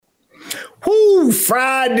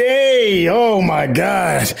Friday. Oh my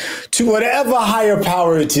God. To whatever higher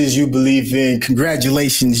power it is you believe in,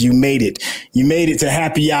 congratulations, you made it. You made it to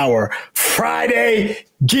happy hour. Friday,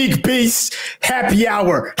 GeekBeast, happy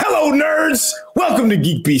hour. Hello, nerds. Welcome to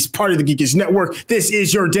GeekBeast, part of the Geekish Network. This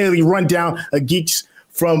is your daily rundown of geeks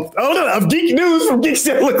of geek news from geeks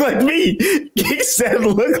that look like me, geeks that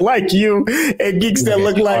look like you, and geeks that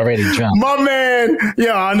look like my man.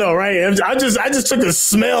 Yeah, I know, right? I just took a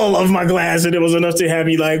smell of my glass and it was enough to have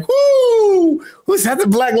me like, whoo! Who's that? The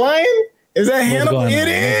Black Lion? Is that Hannibal? It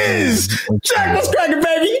is. Jack, what's cracking,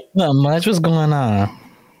 baby? Not much. What's going on?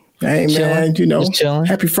 Hey, man, chilling.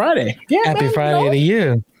 Happy Friday. Yeah, happy Friday to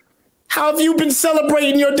you. How have you been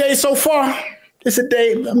celebrating your day so far? It's a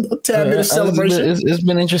day, a tad bit of celebration. It's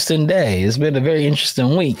been an interesting day. It's been a very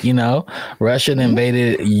interesting week, you know. Russia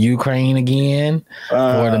invaded Ukraine again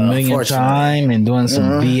for the millionth time and doing some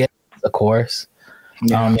BS, of course.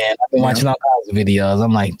 Yeah. Man, I've been watching all kinds of videos.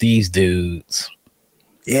 I'm like, these dudes.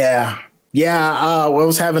 Yeah. I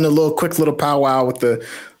was having a quick little powwow with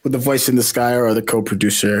the voice in the sky or the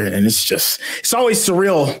co-producer, and it's always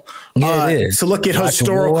surreal to look at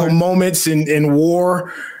historical moments in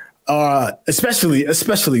war. Especially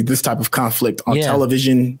this type of conflict on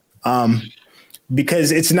television,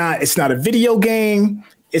 because it's not a video game,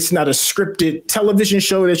 it's not a scripted television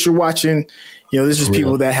show that you're watching. You know, this is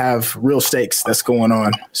people that have real stakes that's going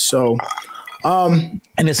on. So, and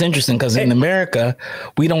it's interesting because in America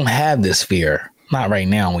we don't have this fear. Not right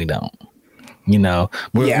now, we don't. You know,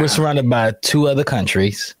 we're surrounded by two other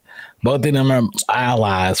countries. Both of them are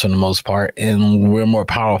allies for the most part, and we're more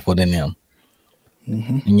powerful than them.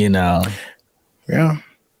 Mm-hmm. You know,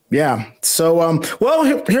 yeah. So,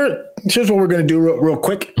 here's what we're gonna do real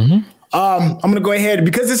quick. Mm-hmm. I'm gonna go ahead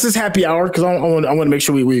because this is happy hour because I want to make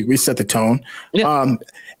sure we set the tone. Yeah.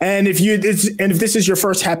 And if this is your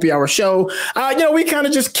first happy hour show, we kind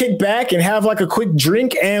of just kick back and have like a quick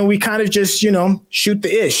drink and we kind of just shoot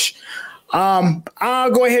the ish.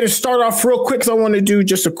 I'll go ahead and start off real quick because I want to do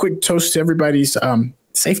just a quick toast to everybody's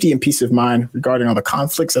safety and peace of mind regarding all the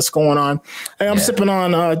conflicts that's going on. And I'm sipping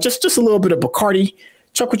on just a little bit of Bacardi.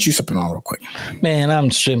 Chuck, what you sipping on real quick? Man,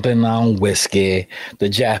 I'm sipping on whiskey, the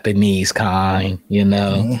Japanese kind,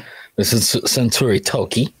 This is Centuri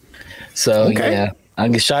Toki. So, I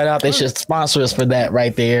can shout out. They should sponsor us for that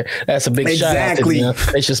right there. That's a big shout out to them.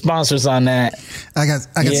 They should sponsor us on that. I got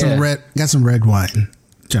some red wine.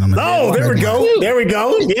 Gentlemen. Oh, there we go. There we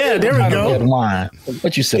go. Yeah, there we go. Red wine.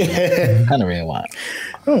 What you sipping? Kind of red wine.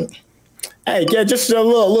 Hey, just a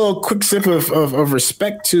little quick sip of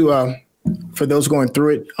respect to for those going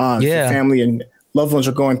through it. Family and loved ones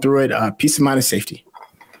are going through it. Peace of mind and safety.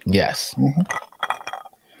 Yes. Mm-hmm.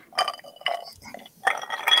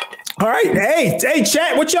 All right. Hey,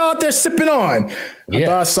 chat. What y'all out there sipping on? I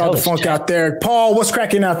thought I saw the funk out there. Paul, what's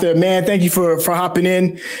cracking out there, man? Thank you for hopping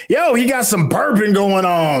in. Yo, he got some bourbon going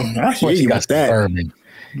on. I hear you got that. Bourbon.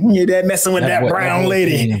 Yeah, that messing with that brown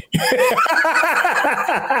lady.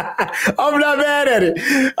 I'm not mad at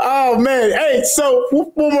it. Oh, man. Hey, so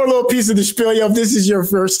one more little piece of the spiel. Yo, if this is your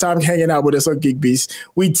first time hanging out with us on GeekBeast,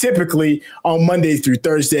 we typically, on Monday through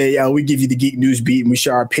Thursday, we give you the Geek News Beat and we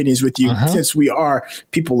share our opinions with you. Since we are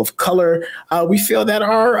people of color, we feel that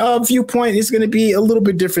our viewpoint is going to be a little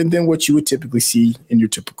bit different than what you would typically see in your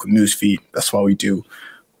typical news feed. That's why we do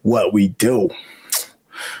what we do.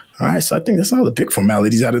 All right, so I think that's all the big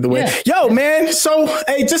formalities out of the way. Yeah. Yo, man. So,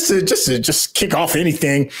 hey, just to kick off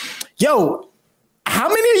anything, yo, how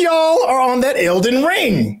many of y'all are on that Elden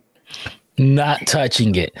Ring? Not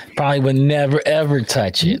touching it. Probably would never ever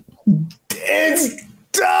touch it. It's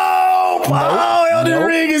dope. Elden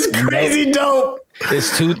Ring is crazy dope.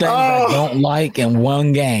 There's two things I don't like in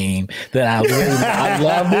one game that I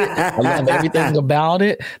love it. I love everything about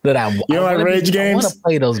it. Rage games? I want to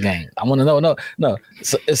play those games. I want to know. No.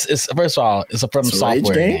 So it's first of all, it's a from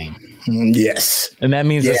software game. Yes. And that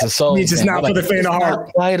means it's a Souls game. It's not for the faint of heart.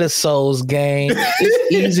 It's quite a Souls game.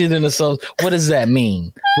 It's easier than a Souls. What does that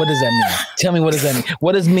mean? Tell me what does that mean?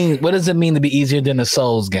 What does it mean to be easier than a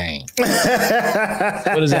Souls game? What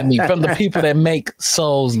does that mean? From the people that make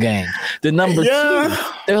Souls games. The number two,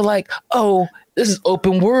 they're like, oh, this is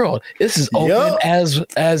open world. This is open as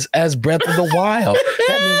Breath of the Wild.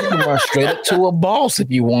 That means you can run straight up to a boss if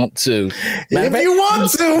you want to. You can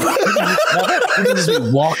just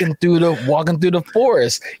be walking through the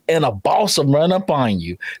forest and a boss will run up on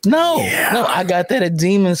you. No, I got that at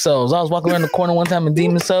Demon Souls. I was walking around the corner one time in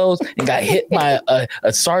Demon Souls and got hit by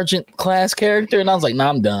a sergeant class character, and I was like, "No,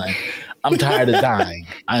 I'm done. I'm tired of dying.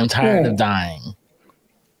 I am tired of dying."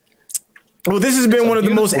 Well, this has been one of the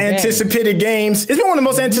most anticipated games. It's been one of the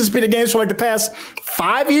most anticipated games for like the past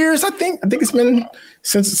 5 years, I think. I think it's been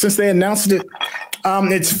since they announced it.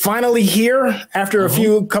 It's finally here after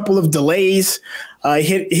a couple of delays.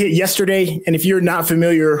 Hit yesterday, and if you're not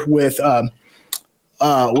familiar with From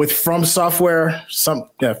Software,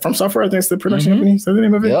 From Software, I think it's the production company. Is that the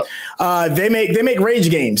name of it? Yep. They make rage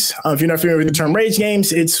games. If you're not familiar with the term rage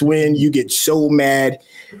games, it's when you get so mad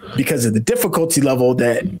because of the difficulty level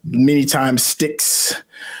that many times sticks,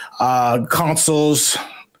 consoles,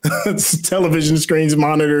 television screens,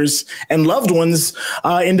 monitors, and loved ones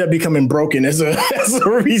end up becoming broken as a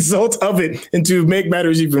result of it. And to make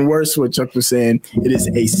matters even worse, what Chuck was saying, it is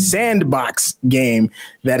a sandbox game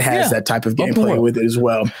that has that type of gameplay with it as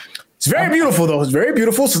well. It's very beautiful, though. It's very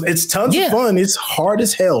beautiful. It's tons of fun. It's hard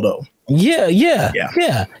as hell, though. Yeah.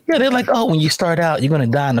 They're like, oh, when you start out, you're going to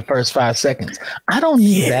die in the first 5 seconds. I don't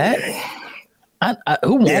need that.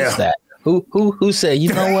 Who wants that? Who said,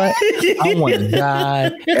 you know what? I want to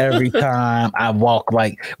die every time I walk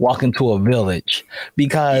into a village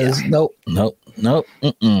because nope. Yeah.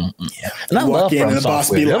 And I love From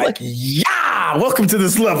Software. Be like, welcome to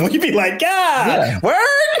this level. You'd be like, word?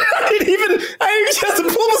 I didn't even have to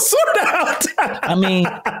pull the sword out. I mean,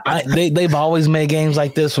 they've always made games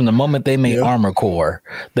like this from the moment they made Armor Core.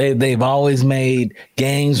 They've always made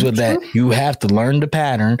games with that. You have to learn the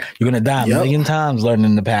pattern. You're going to die a million times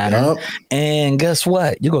learning the pattern. And guess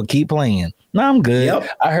what? You're going to keep playing. No, I'm good.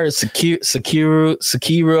 I heard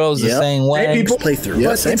Sekiro's the same way. People play through.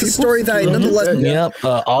 But it's a story that I nonetheless.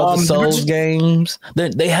 All the Souls games.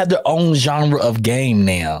 They have their own genre of game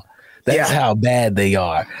now. That's how bad they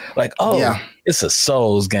are. Like, it's a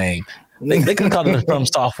Souls game. They can call it a From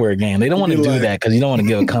Software game. They don't want to do that because you don't want to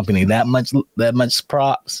give a company that much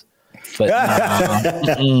props. But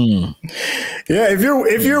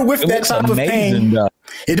if you're with that type of pain,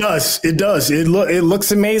 it does. It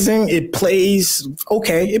looks amazing. It plays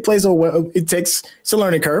okay. It plays well. It's a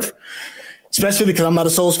learning curve. Especially because I'm not a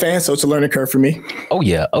Souls fan, so it's a learning curve for me. Oh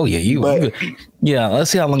yeah.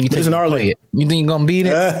 Let's see how long you take to play it. You think you're gonna beat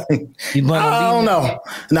it? I don't know.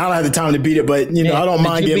 No, I don't have the time to beat it, but I don't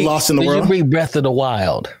mind getting lost in the world. Did you beat Breath of the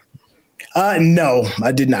Wild? No,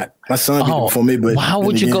 I did not. My son beat it before me, but how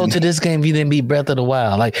would you go to this game if you didn't beat Breath of the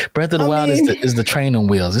Wild? Like Breath of the Wild is the training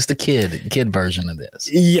wheels. It's the kid version of this.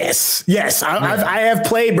 Yes. I have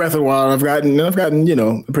played Breath of the Wild. I've gotten a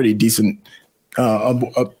pretty decent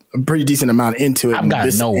a pretty decent amount into it. I've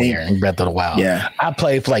gotten nowhere in Breath of the Wild. Yeah. I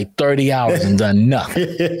played for like 30 hours and done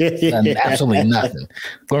nothing. Done absolutely nothing.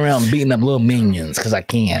 Go around beating up little minions because I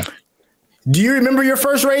can. Do you remember your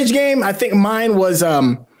first Rage game? I think mine was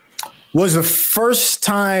the first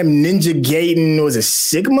time Ninja Gaiden. Was it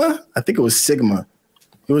Sigma? I think it was Sigma.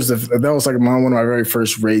 That was like one of my very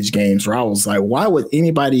first Rage games where I was like, why would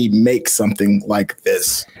anybody make something like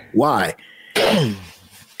this? Why?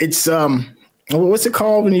 It's what's it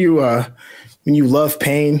called when you love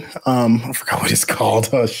pain? I forgot what it's called.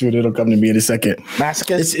 Oh shoot, it'll come to me in a second.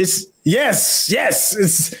 Masochist? It's yes.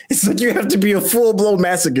 It's like you have to be a full-blown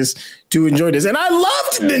masochist to enjoy this. And I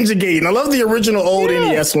loved Ninja Gaiden. I love the original old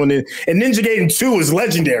NES one. And Ninja Gaiden 2 was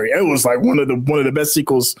legendary. It was like one of the best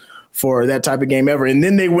sequels for that type of game ever. And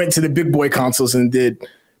then they went to the big boy consoles and did,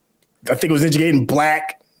 I think it was Ninja Gaiden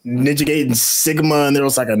Black, Ninja Gaiden Sigma, and there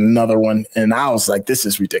was like another one. And I was like, this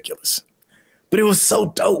is ridiculous. But it was so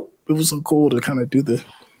dope. It was so cool to kind of do the.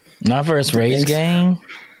 My first Rage game?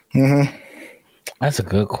 Mm-hmm. That's a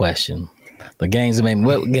good question. What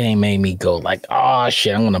game made me go like, oh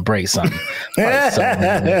shit, I'm going to break something.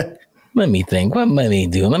 Let me think. What made me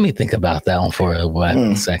do? Let me think about that one for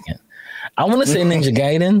a second. I want to say Ninja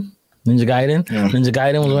Gaiden. Ninja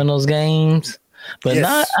Gaiden was one of those games. But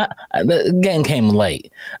the game came late.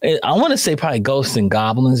 I want to say probably Ghosts and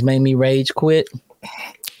Goblins made me rage quit.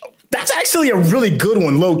 That's actually a really good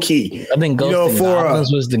one, low key. I think Ghosts and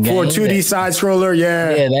Goblins was the game. For a 2D side scroller,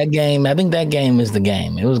 Yeah, that game. I think that game is the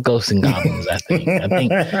game. It was Ghosts and Goblins, I think. I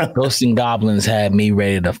think Ghosts and Goblins had me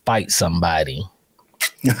ready to fight somebody.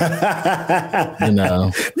 Yo,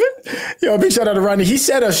 big shout out to Rodney. He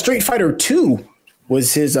said Street Fighter 2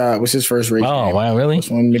 was his first race. Oh, game. Wow, really?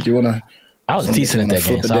 Just want to make you wanna. I was decent at that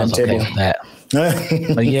game, so I was okay with that.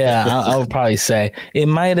 But yeah, I would probably say it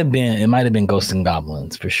might have been Ghosts and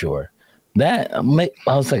Goblins for sure. I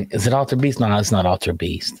was like, is it Altered Beast? No, it's not Altered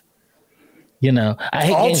Beast. I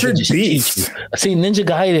hate Altered games that Beast. Cheat you. See, Ninja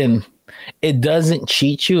Gaiden, it doesn't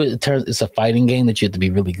cheat you. It's a fighting game that you have to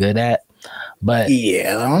be really good at. But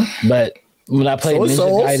when I played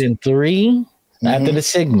Ninja Gaiden 3 after the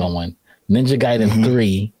Sigma one, Ninja Gaiden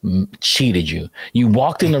 3 cheated you. You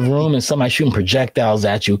walked in the room and somebody shooting projectiles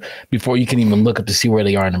at you before you can even look up to see where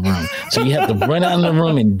they are in the room. So you have to run out of the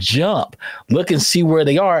room and jump, look and see where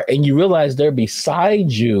they are, and you realize they're beside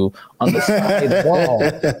you on the side wall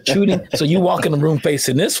shooting. So you walk in the room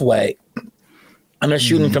facing this way, and they're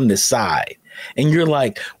shooting from this side. And you're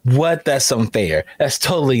like, what? That's unfair. That's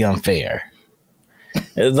totally unfair.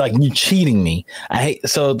 It's like you cheating me.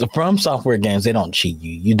 So the From Software games, they don't cheat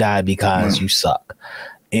you. You die because you suck,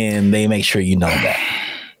 and they make sure you know that.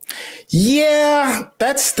 Yeah,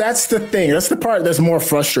 that's the thing. That's the part that's more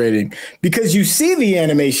frustrating because you see the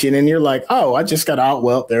animation and you're like, oh, I just got out.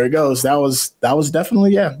 Well, there it goes. That was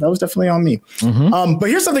definitely on me. But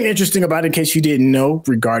here's something interesting about it, in case you didn't know,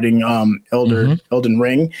 regarding Elden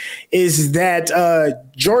Ring, is that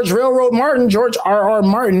George R.R.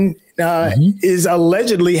 Martin is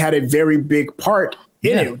allegedly had a very big part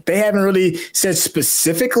in it. They haven't really said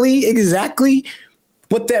specifically exactly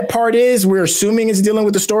what that part is. We're assuming it's dealing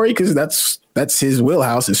with the story because that's his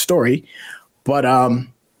wheelhouse, his story. But I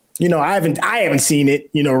haven't seen it.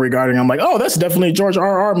 Regarding, I'm like, oh, that's definitely a George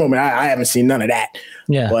R.R. moment. I haven't seen none of that.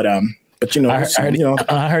 Yeah. But I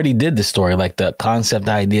heard he did the story, like the concept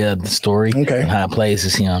idea of the story, and how it plays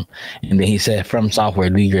is him. And then he said, From Software,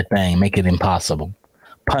 do your thing, make it impossible,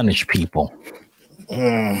 punish people.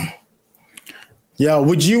 Yeah.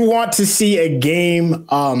 Would you want to see a game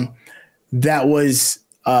that was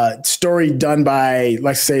story done by,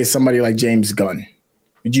 let's say, somebody like James Gunn?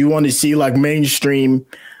 Would you want to see like mainstream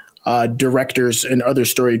directors and other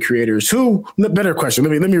story creators who? Better question.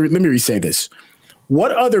 Let me re-say this.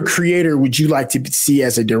 What other creator would you like to see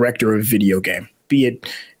as a director of a video game? Be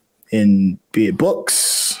it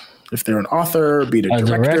books, if they're an author, be it a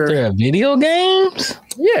director of video games.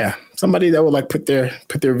 Yeah, somebody that would like put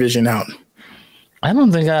their vision out. I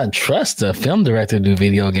don't think I'd trust a film director to do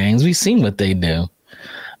video games. We've seen what they do.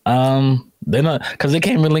 They're not, because they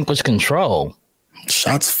can't relinquish control.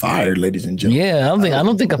 Shots fired, ladies and gentlemen. Yeah, I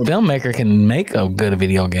don't think a filmmaker can make a good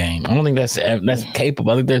video game. I don't think that's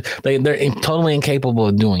capable. I think they're totally incapable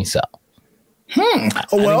of doing so.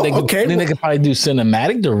 Well, I think they could probably do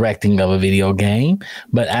cinematic directing of a video game,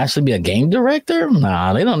 but actually be a game director?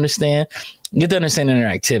 Nah, they don't understand. You have to understand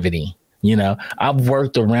interactivity. I've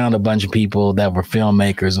worked around a bunch of people that were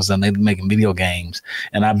filmmakers and something, they're making video games,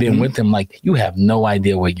 and I've been with them like, you have no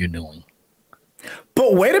idea what you're doing.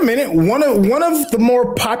 But wait a minute, one of the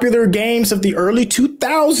more popular games of the early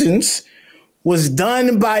 2000s was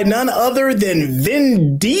done by none other than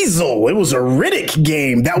Vin Diesel. It was a Riddick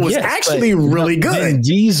game that was actually really good. Vin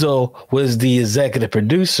Diesel was the executive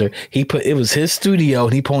producer. It was his studio,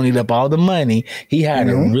 and he ponied up all the money. He had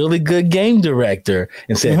a really good game director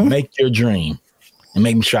and said, make your dream, and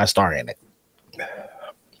make me sure I star in it.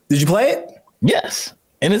 Did you play it? Yes.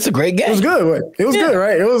 And it's a great game. It was good. It was good,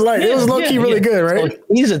 right? It was low-key really good, right? So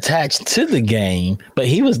he's attached to the game, but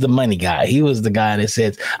he was the money guy. He was the guy that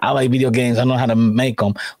says, I like video games. I know how to make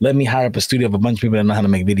them. Let me hire up a studio of a bunch of people that know how to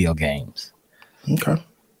make video games. Okay.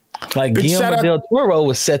 Like Guillermo del Toro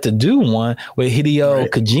was set to do one with Hideo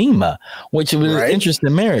Kojima, which was an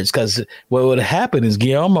interesting marriage, because what would have happened is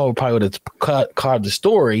Guillermo probably would have carved the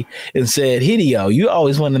story and said, Hideo, you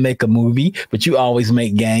always want to make a movie, but you always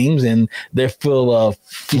make games, and they're full of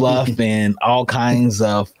fluff and all kinds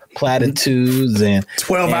of platitudes and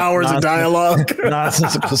 12 hours of dialogue,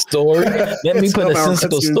 nonsensical story. Let me put a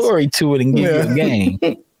sensible story to it and give you a game.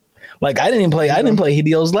 Like I didn't play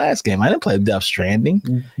Hideo's last game. I didn't play Death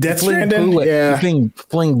Stranding. Death Stranding,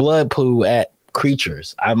 fling blood poo at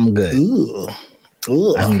creatures. I'm good. Ooh.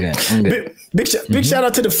 I'm good. Big shout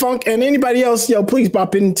out to the Funk and anybody else. Yo, please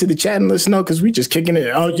pop into the chat and let us know, because we just kicking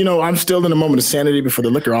it. I'm still in a moment of sanity before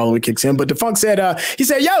the liquor all the way kicks in. But the Funk said, he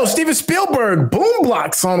said, yo, Steven Spielberg, Boom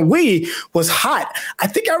Blocks on Wii was hot. I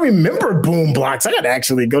think I remember Boom Blocks. I got to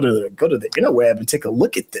actually go to the interweb and take a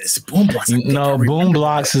look at this. Boom Blocks. No, Boom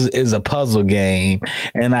Blocks is a puzzle game.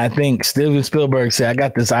 And I think Steven Spielberg said, I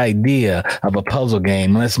got this idea of a puzzle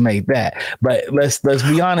game. Let's make that. But let's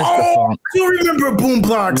be honest. The Funk. You remember Boom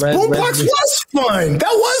Blocks? Boom Blocks was fun.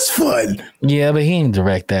 That was fun. Yeah, but he didn't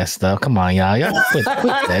direct that stuff. Come on, y'all. Y'all quit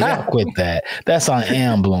that. Y'all quit that. That's on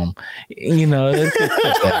Emblem. Quit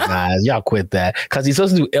that, guys. Y'all quit that. Because he's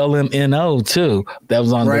supposed to do LMNO too. That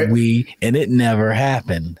was on the Wii, and it never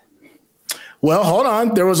happened. Well, hold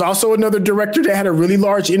on. There was also another director that had a really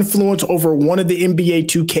large influence over one of the NBA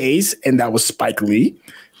 2Ks, and that was Spike Lee.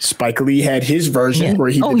 Spike Lee had his version where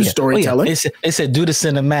he did the storytelling. It said do the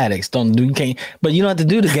cinematics. But you don't have to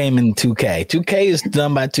do the game in 2K. 2K is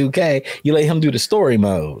done by 2K. You let him do the story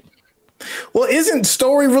mode. Well, isn't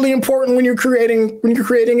story really important when you're creating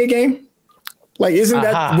a game? Like, isn't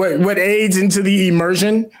that what aids into the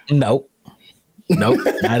immersion? Nope,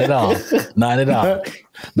 not at all. Not at all.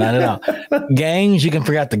 Not at all. Games, you can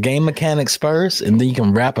figure out the game mechanics first, and then you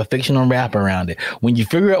can wrap a fictional wrap around it. When you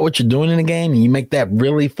figure out what you're doing in the game and you make that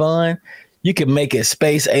really fun, you can make it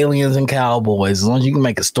space aliens and cowboys. As long as you can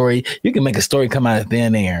make a story, come out of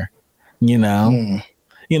thin air. You know,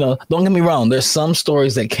 don't get me wrong. There's some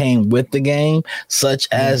stories that came with the game, such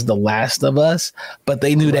as The Last of Us, but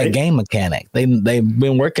they knew that game mechanic. They've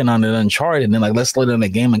been working on it Uncharted, and they're like, let's slow down the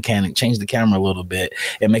game mechanic, change the camera a little bit,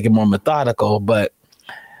 and make it more methodical. But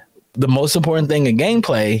the most important thing in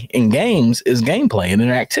gameplay in games is gameplay and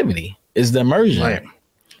interactivity, is the immersion. Right.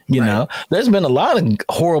 You know, there's been a lot of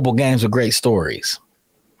horrible games with great stories.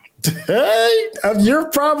 You're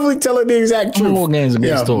probably telling the exact truth. Horrible games with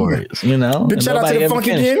great stories, you know. Big shout out to the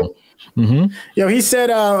Funky Kid. Mm-hmm. Yo, he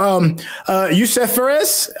said, Youssef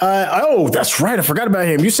Fares. That's right. I forgot about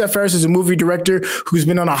him. Youssef Fares is a movie director who's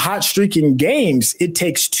been on a hot streak in games. It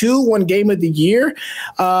Takes Two won Game of the Year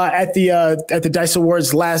at the Dice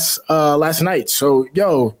Awards last night. So,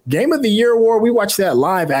 Game of the Year award. We watched that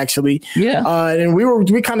live, actually. Yeah. And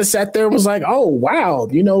we kind of sat there and was like, oh wow,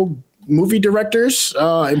 movie directors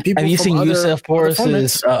and people. Have you seen Youssef Fares'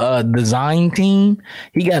 design team?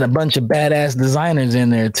 He got a bunch of badass designers in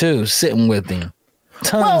there too, sitting with him.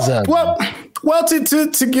 Tons of them. Well,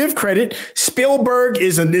 to give credit, Spielberg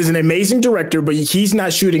is an amazing director, but he's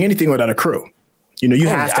not shooting anything without a crew. You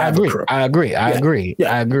have to have a crew. I agree.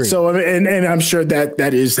 So, and I'm sure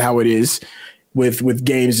that is how it is with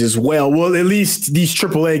games as well. Well, at least these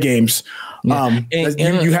AAA games.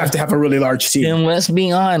 You have to have a really large team. And let's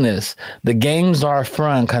be honest, the games are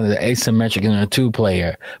fun, kind of asymmetric in a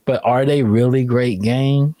 2-player, but are they really great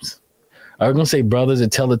games? Are we going to say Brothers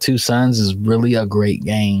That Tell the Two Sons is really a great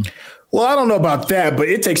game? Well, I don't know about that, but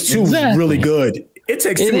It Takes Two is really good. It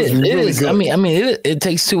Takes Two is really good. It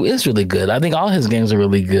Takes Two is really good. I think all his games are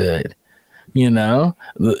really good. A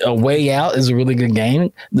Way Out is a really good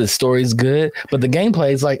game. The story's good, but the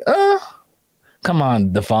gameplay is like, come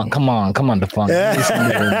on, Defunct. Come on, Defunct.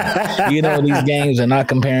 These games are not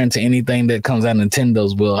comparing to anything that comes out of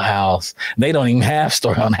Nintendo's wheelhouse. They don't even have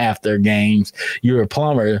story on half their games. You're a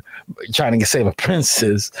plumber trying to save a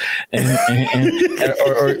princess,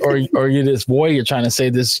 or you're this warrior trying to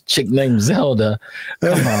save this chick named Zelda.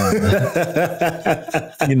 Come on,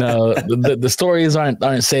 the stories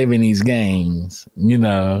aren't saving these games.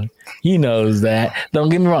 He knows that. Don't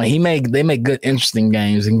get me wrong. They make good, interesting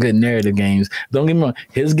games and good narrative games. Don't get me wrong.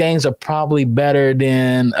 His games are probably better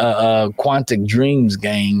than Quantic Dreams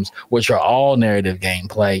games, which are all narrative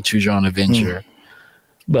gameplay, choose your own adventure.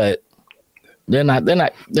 But they're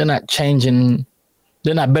not changing.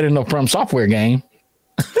 They're not better than a From Software game.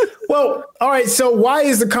 Well, all right. So why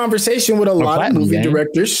is the conversation with a lot of movie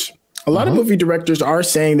directors? A lot of movie directors are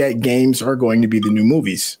saying that games are going to be the new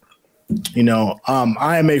movies.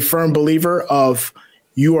 I am a firm believer of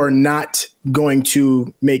you are not going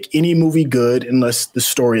to make any movie good unless the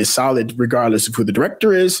story is solid, regardless of who the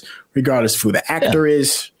director is, regardless of who the actor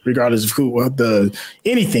is, regardless of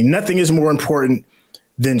anything. Nothing is more important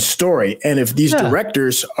than story. And if these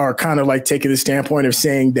directors are kind of like taking the standpoint of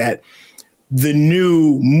saying that the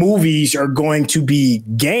new movies are going to be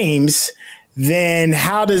games, then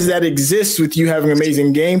how does that exist with you having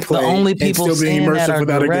amazing gameplay the only people and still being immersive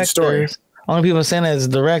without a good story? Only people saying that is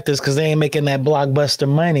directors because they ain't making that blockbuster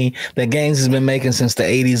money that games has been making since the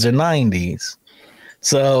 80s or 90s.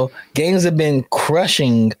 So games have been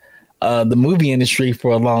crushing the movie industry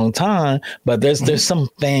for a long time, but there's some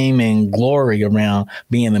fame and glory around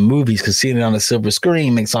being in movies because seeing it on the silver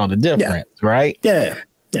screen makes all the difference, right? Yeah.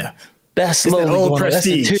 That's slowly old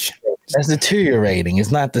prestige. That's deteriorating.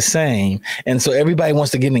 It's not the same. And so everybody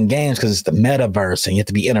wants to get in games because it's the metaverse and you have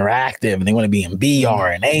to be interactive and they want to be in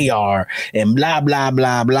VR and AR and blah, blah,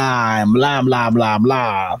 blah, blah, and blah, blah, blah,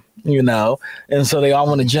 blah, And so they all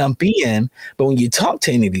want to jump in. But when you talk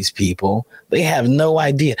to any of these people, they have no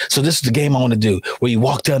idea. So this is the game I want to do where you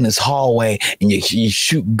walk down this hallway and you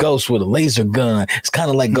shoot ghosts with a laser gun. It's kind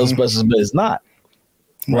of like Ghostbusters, but it's not.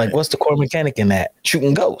 Right. Like, what's the core mechanic in that?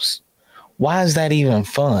 Shooting ghosts. Why is that even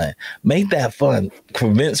fun? Make that fun.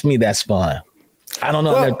 Convince me that's fun. I don't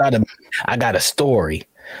know. I got a story.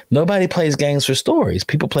 Nobody plays games for stories.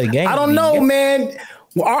 People play games. I don't know, man.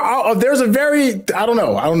 There's a very, I don't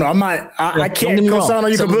know. I can't co-sign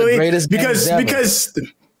on you completely because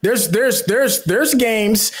there's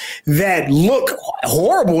games that look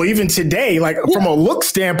horrible even today, like from a look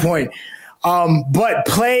standpoint. But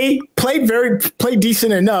play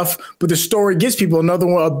decent enough, but the story gets people. Another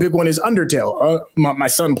one, a big one, is Undertale. My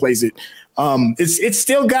son plays it It's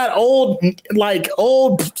still got old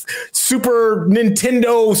Super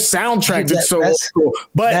Nintendo soundtracks. It's so old school.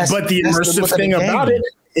 But the immersive thing about it,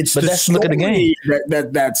 it's the story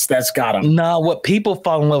that's got them. No, what people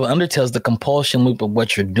fall in love with Undertale is the compulsion loop of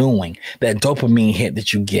what you're doing. That dopamine hit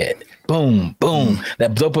that you get. Boom, boom.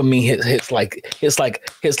 That dopamine hits like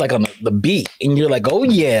on the beat, and you're like, oh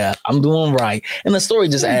yeah, I'm doing right. And the story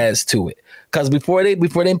just adds to it. Because before they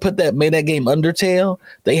made that game Undertale,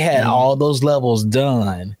 they had all those levels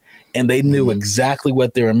done, and they knew exactly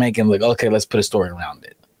what they were making. Like, okay, let's put a story around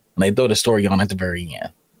it. And they throw the story on at the very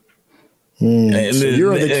end. So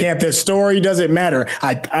you're in the camp that story doesn't matter.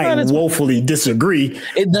 I woefully disagree.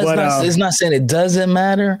 It does not. It's not saying it doesn't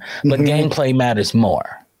matter, but gameplay matters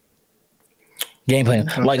more.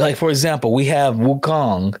 Gameplay, like for example, we have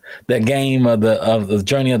Wukong, that game of the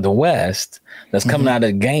Journey of the West that's coming out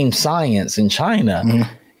of Game Science in China.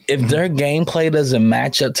 If their gameplay doesn't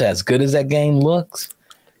match up to as good as that game looks,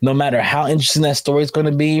 no matter how interesting that story is going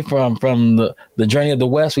to be from the Journey of the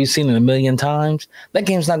West we've seen it a million times, that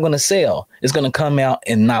game's not going to sell. It's going to come out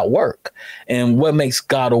and not work. And what makes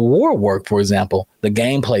God of War work, for example, the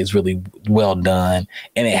gameplay is really well done,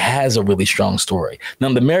 and it has a really strong story.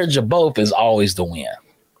 Now, the marriage of both is always the win.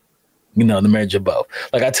 The marriage of both.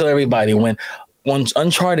 Like I tell everybody, when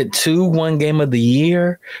Uncharted 2 won Game of the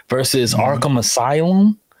Year versus Arkham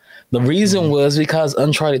Asylum, the reason was because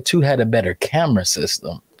Uncharted 2 had a better camera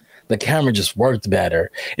system. The camera just worked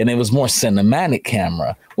better, and it was more cinematic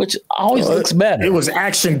camera, which always looks better. It was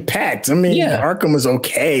action packed. I mean, Arkham was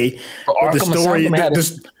okay. But the story,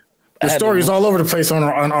 the story is all over the place on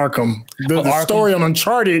Arkham. The story on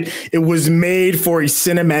Uncharted, it was made for a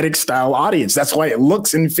cinematic style audience. That's why it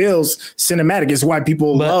looks and feels cinematic. It's why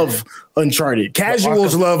people love Uncharted.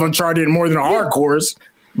 Casuals love Uncharted more than hardcores.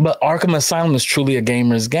 But Arkham Asylum is truly a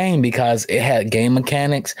gamer's game because it had game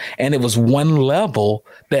mechanics, and it was one level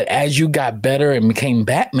that as you got better and became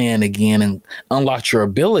Batman again and unlocked your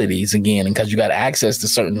abilities again, and because you got access to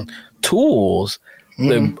certain tools,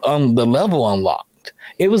 the level unlocked.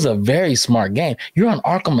 It was a very smart game. You're on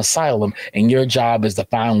Arkham Asylum, and your job is to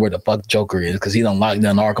find where the fuck Joker is because he done locked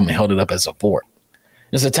down Arkham and held it up as a fort.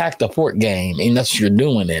 It's attack the fort game, and that's what you're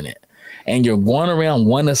doing in it. And you're going around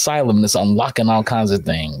one asylum that's unlocking all kinds of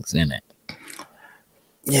things in it.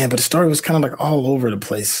 Yeah, but the story was kind of like all over the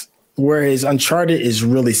place. Whereas Uncharted is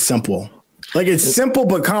really simple. Like it's simple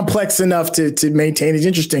but complex enough to maintain. It's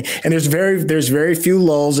interesting, and there's very few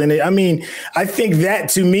lulls in it. I mean, I think that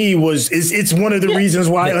to me it's one of the reasons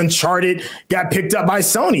why Uncharted got picked up by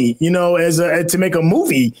Sony. As to make a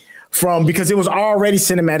movie. Because it was already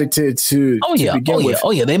cinematic to begin with.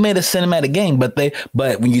 They made a cinematic game,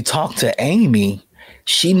 but when you talk to Amy,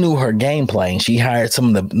 she knew her gameplay, and she hired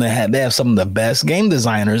they have some of the best game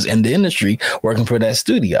designers in the industry working for that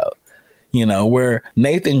studio. Where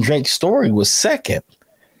Nathan Drake's story was second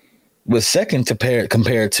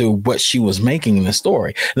compared to what she was making in the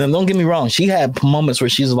story. And then don't get me wrong, she had moments where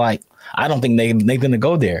she's like, I don't think Nathan to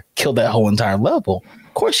go there, kill that whole entire level.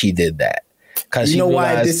 Of course she did that. Because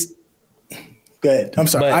why this. Go ahead. I'm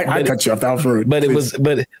sorry. I cut you off. That was rude. But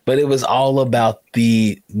it was all about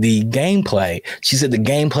the gameplay. She said the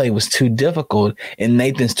gameplay was too difficult and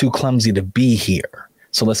Nathan's too clumsy to be here.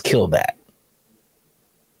 So let's kill that.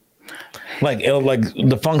 Like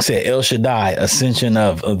the Funk said, El Shaddai, Ascension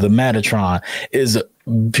of the Metatron is a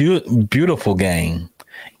beautiful game.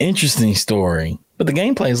 Interesting story. But the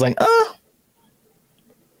gameplay is like,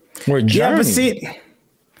 we're journeying. Yeah,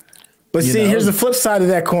 but see, here's the flip side of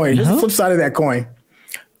that coin.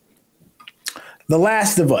 The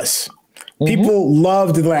Last of Us. People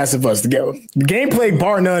loved The Last of Us. The gameplay,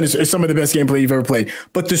 bar none, is some of the best gameplay you've ever played.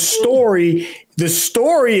 But the story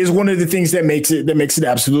is one of the things that makes it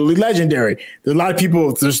absolutely legendary. There's a lot of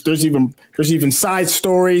people. There's even side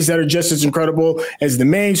stories that are just as incredible as the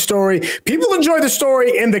main story. People enjoy the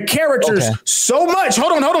story and the characters so much.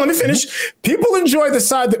 Hold on. Let me finish. People enjoy the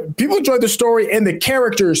story and the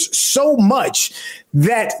characters so much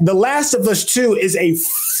that The Last of Us 2 is a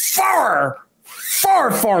far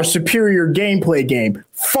superior gameplay game.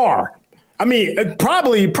 Far. I mean,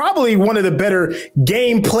 probably one of the better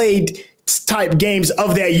gameplay type games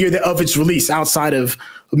of that year of its release, outside of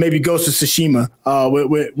maybe Ghost of Tsushima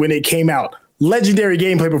when it came out. legendary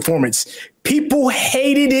gameplay performance. People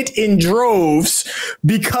hated it in droves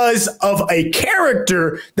because of a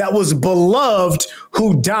character that was beloved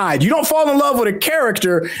who died. You don't fall in love with a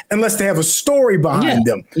character unless they have a story behind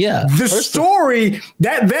them. Yeah. The story,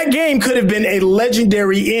 that game could have been a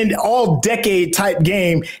legendary end all decade type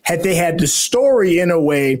game had they had the story in a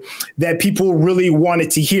way that people really wanted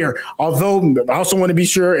to hear. Although I also want to be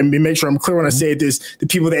sure and make sure I'm clear when I say this, the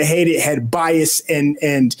people that hate it had bias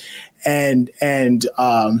and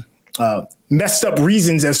messed up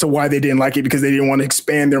reasons as to why they didn't like it, because they didn't want to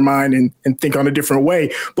expand their mind and think on a different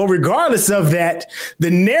way. But regardless of that,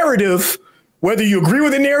 the narrative, whether you agree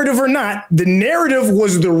with the narrative or not, the narrative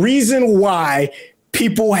was the reason why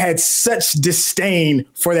people had such disdain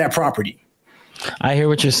for that property. I hear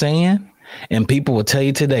what you're saying. And people will tell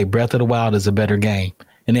you today, Breath of the Wild is a better game.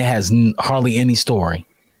 And it has hardly any story.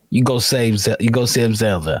 You go save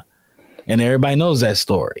Zelda. And everybody knows that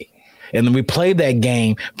story. And then we played that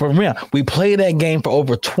game for real. We played that game for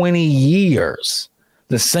over 20 years.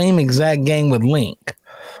 The same exact game with Link.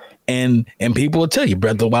 And people will tell you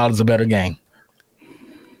Breath of the Wild is a better game.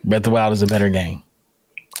 Breath of the Wild is a better game.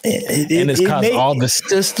 And it's because all the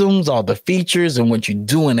systems, all the features, and what you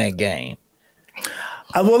do in that game.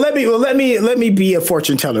 Let me be a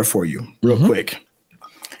fortune teller for you real quick.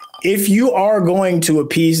 If you are going to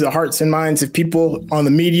appease the hearts and minds of people on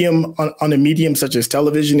the medium such as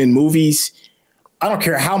television and movies, I don't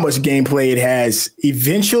care how much gameplay it has.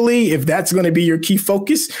 Eventually, if that's going to be your key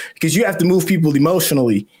focus, because you have to move people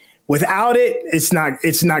emotionally. Without it, it's not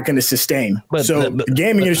going to sustain. But the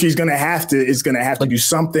gaming industry is going to have to do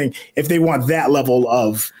something if they want that level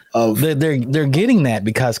of. They're getting that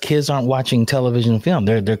because kids aren't watching television and film.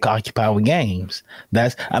 They're occupied with games.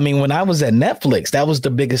 When I was at Netflix, that was the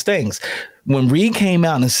biggest things. When Reed came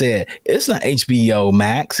out and said it's not HBO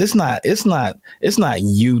Max, it's not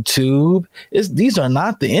YouTube. These are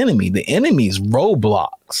not the enemy. The enemy is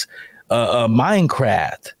Roblox,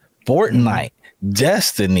 Minecraft, Fortnite,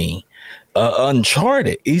 Destiny,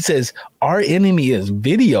 Uncharted. He says our enemy is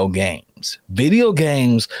video games. Video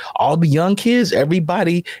games, all the young kids,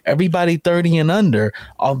 everybody 30 and under,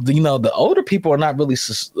 the older people are not really,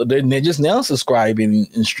 they're just now subscribing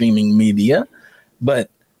and streaming media,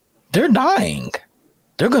 but they're dying.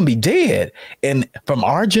 They're going to be dead. And from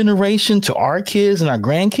our generation to our kids and our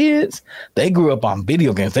grandkids, they grew up on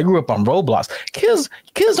video games. They grew up on Roblox. Kids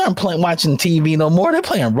aren't watching TV no more. They're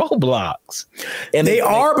playing Roblox. And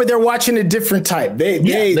but they're watching a different type.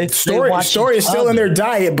 Story is still in their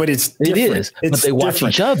diet, but it's different. It is, but they watch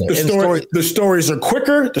each other. The stories are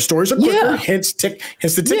quicker. Yeah. Hence the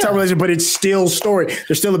TikTok relationship, but it's still story.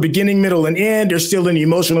 There's still a beginning, middle, and end. There's still an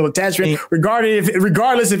emotional attachment,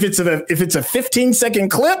 regardless if it's a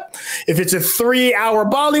 15-second clip, if it's a 3-hour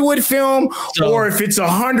Bollywood film, or if it's a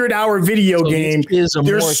 100-hour video game. There's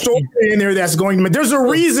story in there that's going to. There's a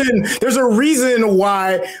reason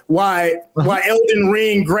why Elden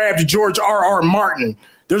Ring grabbed George R.R. Martin.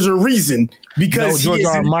 There's a reason. Because George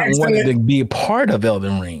R. R. Martin wanted to be a part of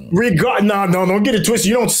Elden Ring. No, don't get it twisted.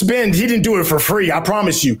 You don't spend. He didn't do it for free. I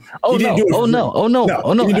promise you. Oh no!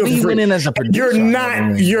 I think he went in as a producer.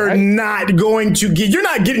 You're not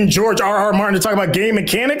getting George R. R. Martin to talk about game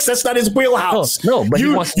mechanics. That's not his wheelhouse. But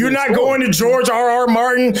you're not going to George R. R.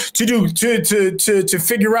 Martin to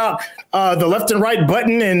figure out the left and right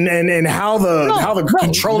button and how the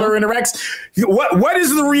controller interacts. What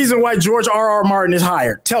is the reason why George R. R. Martin is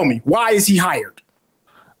hired? Tell me, why is he hired?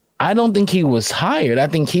 I don't think he was hired. I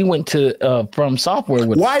think he went to From Software.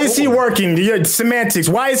 Why is he working? Semantics.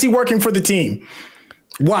 Why is he working for the team?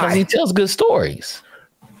 Why? Because he tells good stories.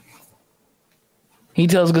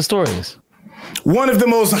 One of the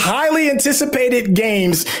most highly anticipated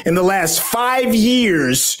games in the last 5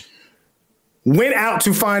 years went out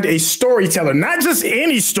to find a storyteller, not just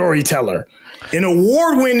any storyteller, an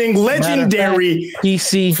award-winning, legendary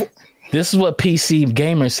PC. This is what PC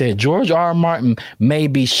Gamer said. George R. R. Martin may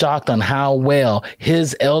be shocked on how well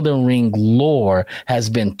his Elden Ring lore has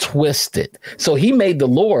been twisted. So he made the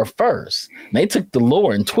lore first. They took the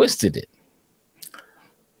lore and twisted it.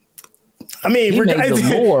 I mean, he made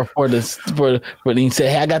the lore for this. He said,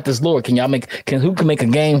 "Hey, I got this lore. Who can make a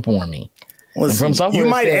game for me?" From Software,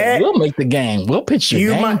 we'll make the game. We'll pitch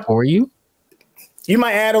your game for you. You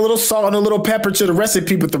might add a little salt and a little pepper to the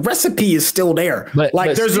recipe, but the recipe is still there. But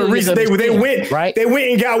there's a reason they went right. They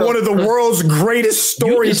went and got one of the world's greatest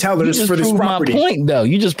storytellers for this property. My point, though,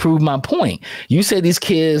 you just proved my point. You said these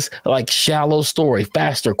kids like shallow story,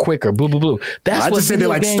 faster, quicker, boo, boo, boo. That's what I just said. They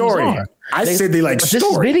like story. I said they like story.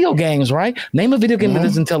 This is video games, right? Name a video game that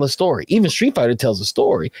doesn't tell a story. Even Street Fighter tells a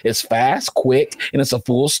story. It's fast, quick, and it's a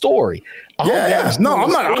full story. Yeah. No,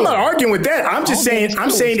 I'm not arguing with that. I'm just saying.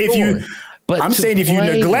 I'm saying if you. But I'm saying if you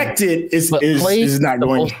neglect it, it's not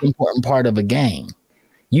going. The most important part of a game.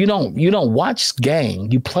 You don't watch game.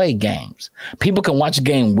 You play games. People can watch a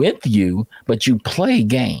game with you, but you play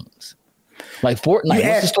games. Like Fortnite.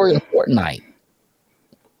 What's the story of Fortnite?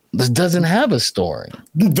 This doesn't have a story.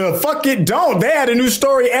 The fuck it don't. They had a new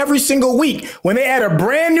story every single week. When they add a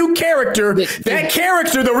brand new character,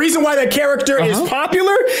 the reason why that character is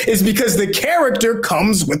popular is because the character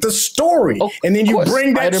comes with a story. Oh, and then you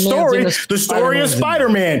bring that story, the story of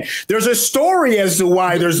Spider-Man. There's a story as to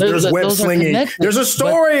why there's web slinging. There's a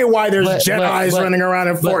story why there's Jedis running around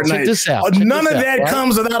in Fortnite. None of that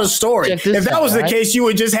comes without a story. If that was the case, you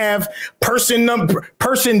would just have person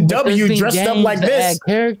W dressed up like this.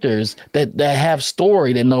 That have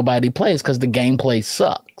story that nobody plays because the gameplay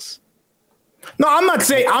sucks. No, I'm not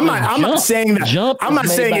saying that. I'm not saying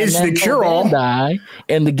it's the cure all.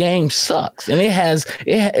 And the game sucks. And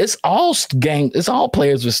it's all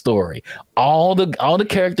players with story. All the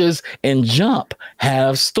characters in Jump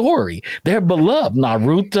have story. They're beloved.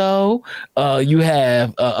 Naruto, you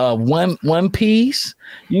have One Piece.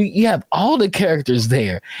 You have all the characters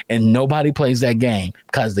there, and nobody plays that game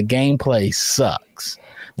because the gameplay sucks.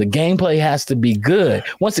 The gameplay has to be good.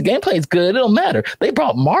 Once the gameplay is good, it don't matter. They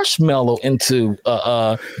brought Marshmallow into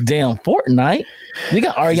damn Fortnite. You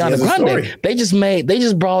got Ariana Grande. They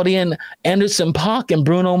just brought in Anderson .Paak and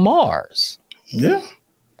Bruno Mars. Yeah.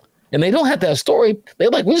 And they don't have that story. They're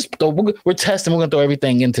like, we're testing. We're going to throw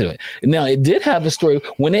everything into it. Now, it did have a story.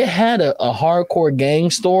 When it had a hardcore game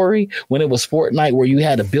story, when it was Fortnite, where you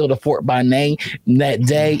had to build a fort by name that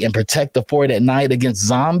day and protect the fort at night against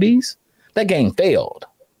zombies, that game failed.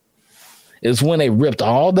 It's when they ripped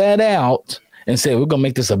all that out and said, we're going to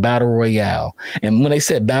make this a battle royale. And when they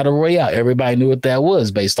said battle royale, everybody knew what that was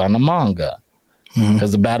based on the manga.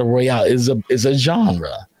 Because the battle royale is a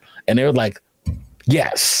genre. And they were like,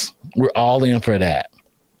 yes, we're all in for that.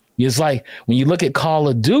 It's like when you look at Call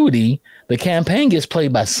of Duty, the campaign gets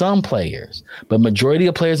played by some players, but majority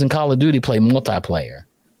of players in Call of Duty play multiplayer.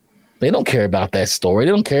 They don't care about that story.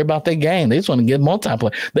 They don't care about their game. They just want to get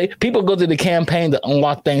multiplayer. People go to the campaign to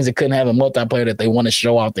unlock things that couldn't have a multiplayer that they want to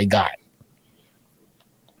show off they got.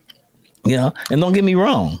 You know, and don't get me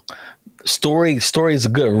wrong. Story is a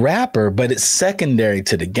good wrapper, but it's secondary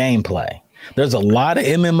to the gameplay. There's a lot of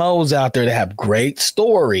MMOs out there that have great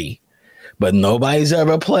story, but nobody's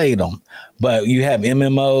ever played them. But you have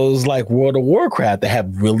MMOs like World of Warcraft that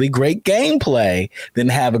have really great gameplay, then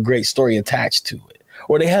have a great story attached to it.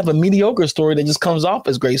 Or they have a mediocre story that just comes off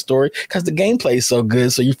as great story because the gameplay is so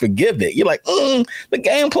good, so you forgive it. You're like, the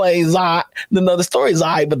gameplay is all right. The story is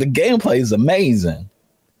all right, but the gameplay is amazing.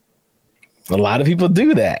 A lot of people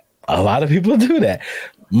do that.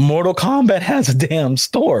 Mortal Kombat has a damn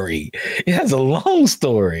story. It has a long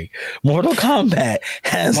story. Mortal Kombat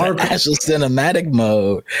has an actual cinematic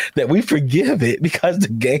mode that we forgive it because the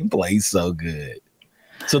gameplay is so good.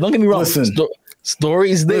 So don't get me wrong.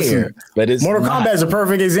 Story's there, but it's Mortal Kombat is a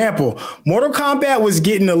perfect example. Mortal Kombat was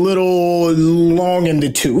getting a little long in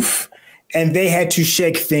the tooth, and they had to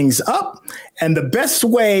shake things up. And the best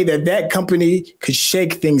way that company could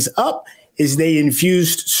shake things up is they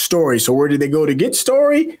infused story. So where did they go to get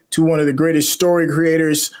story? To one of the greatest story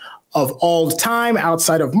creators of all time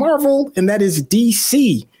outside of Marvel, and that is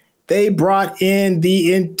DC. They brought in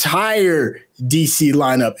the entire DC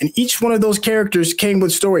lineup, and each one of those characters came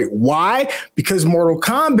with story. Why? Because Mortal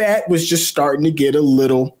Kombat was just starting to get a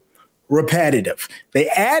little repetitive. They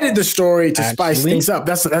added the story to spice things up.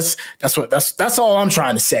 That's all I'm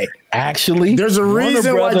trying to say. Actually, there's a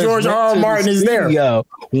reason why George R.R. Martin is there.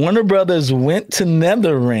 Warner Brothers went to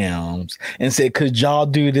NetherRealms and said, "Could y'all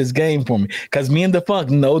do this game for me?" Because me and the Funk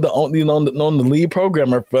know the lead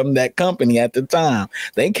programmer from that company at the time.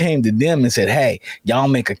 They came to them and said, "Hey, y'all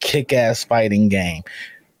make a kick-ass fighting game.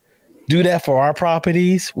 Do that for our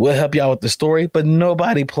properties. We'll help y'all with the story." But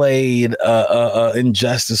nobody played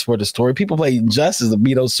Injustice for the story. People played Injustice to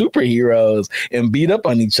beat those superheroes and beat up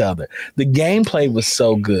on each other. The gameplay was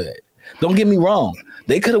so good. Don't get me wrong.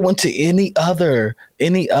 They could have went to any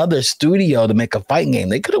other studio to make a fighting game.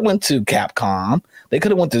 They could have went to Capcom. They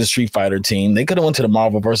could have went to the Street Fighter team. They could have went to the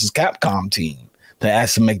Marvel versus Capcom team. They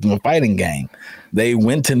asked to make them a fighting game. They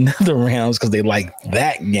went to NetherRealms because they liked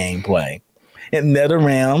that gameplay. And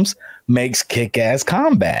NetherRealms makes kick-ass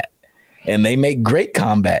combat. And they make great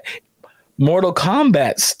combat. Mortal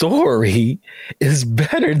Kombat story is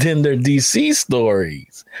better than their DC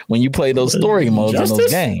stories when you play those story modes in those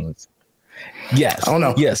games. Yes. I don't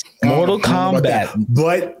know. Yes. Mortal Kombat,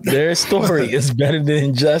 but their story is better than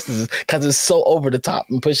Injustice because it's so over the top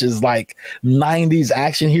and pushes like 90s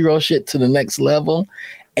action hero shit to the next level.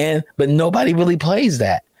 But nobody really plays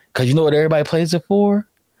that because you know what everybody plays it for?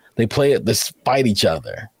 They play it to fight each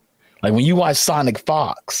other. Like when you watch Sonic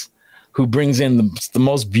Fox, who brings in the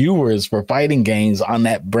most viewers for fighting games on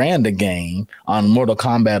that brand of game on Mortal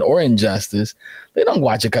Kombat or Injustice, they don't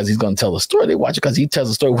watch it because he's going to tell a story. They watch it because he tells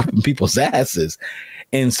a story whipping people's asses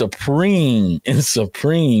in supreme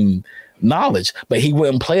knowledge. But he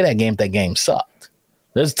wouldn't play that game if that game sucked.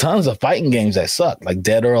 There's tons of fighting games that suck, like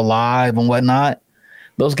Dead or Alive and whatnot.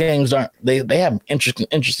 Those games they have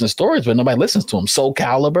interesting stories, but nobody listens to them. Soul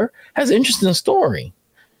Calibur has interesting story.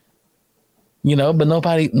 But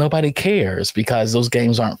nobody cares because those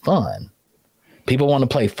games aren't fun. People want to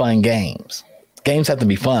play fun games. Games have to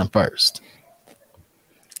be fun first.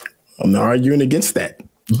 I'm not arguing against that.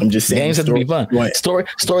 I'm just saying games have to be fun.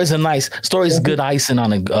 Stories are nice. Stories good icing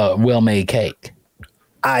on a well-made cake.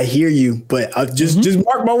 I hear you, but just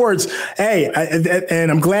mark my words. Hey,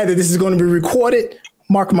 and I'm glad that this is going to be recorded.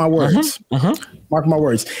 Mark my words. Mark my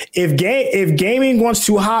words. If gaming wants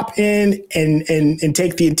to hop in and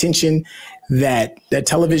take the attention that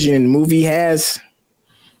television and movie has,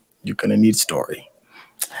 you're gonna need story.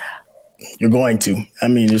 You're going to. I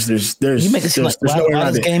mean, there's you make it seem like why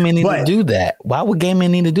does gaming need to do that? Why would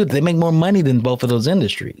gaming need to do that? They make more money than both of those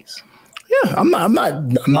industries. Yeah, I'm not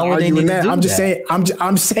arguing that. I'm just saying.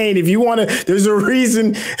 I'm saying if you want to, there's a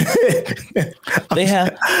reason. They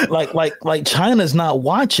have like China's not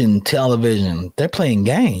watching television. They're playing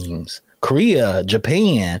games. Korea,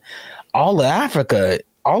 Japan, all of Africa,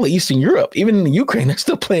 all of Eastern Europe, even in the Ukraine, they're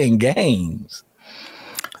still playing games.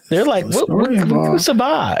 They're like, we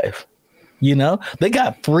survive. They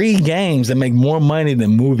got free games that make more money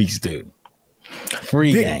than movies do.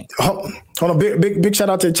 Free game. Hold on, big shout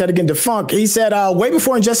out to Chet again, Defunk. He said, way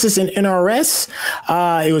before Injustice and NRS,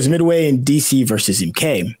 it was Midway and DC versus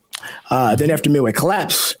MK. Then after Midway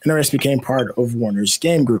collapsed, NRS became part of Warner's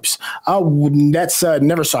Game Groups. That's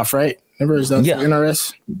Neversoft, right? Is that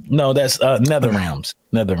NRS? No, that's NetherRealms.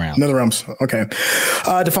 NetherRealms. Okay.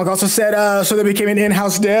 Defunk also said, so they became an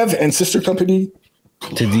in-house dev and sister company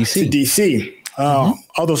to DC.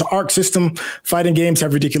 All those Arc System fighting games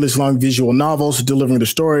have ridiculous long visual novels delivering the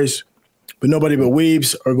stories, but nobody but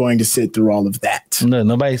weebs are going to sit through all of that. No,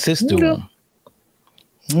 nobody sits through them.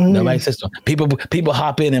 Nobody sits through them. People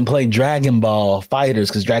hop in and play Dragon Ball Fighters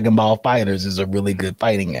because Dragon Ball Fighters is a really good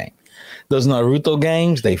fighting game. Those Naruto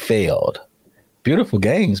games, they failed. Beautiful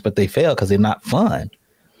games, but they failed because they're not fun.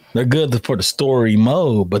 They're good for the story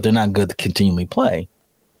mode, but they're not good to continually play.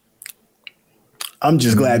 I'm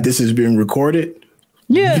just glad this is being recorded.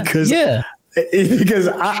 Yeah, because I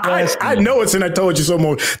know it's, and I told you so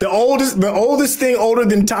much. The oldest thing, older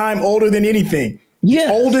than time, older than anything. Yeah,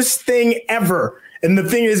 oldest thing ever. And the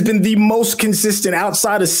thing has been the most consistent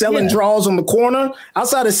outside of selling draws on the corner,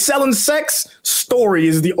 outside of selling sex. Story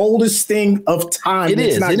is the oldest thing of time.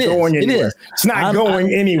 It's not going anywhere. It's not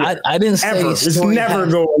going anywhere. I didn't say it's never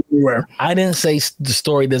going anywhere. I didn't say the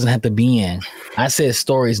story doesn't have to be in. I said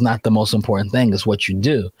story is not the most important thing. It's what you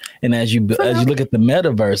do. And as you look at the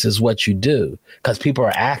metaverse, it's what you do because people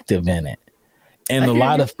are active in it. And a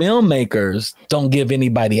lot of filmmakers don't give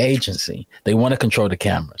anybody agency. They want to control the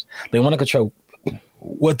cameras. They want to control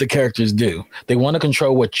what the characters do. They want to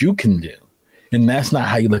control what you can do. And that's not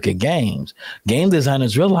how you look at games. Game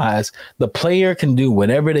designers realize the player can do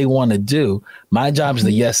whatever they want to do. My job is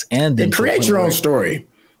the yes and create your own story.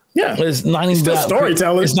 Yeah. It's not even about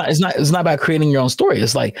storytelling. It's not about creating your own story.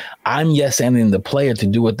 It's like I'm yes anding the player to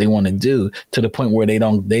do what they want to do to the point where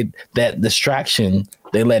that distraction,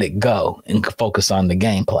 they let it go and focus on the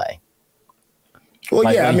gameplay. Well,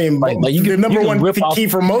 the number one key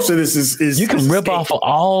for most of this is you can rip off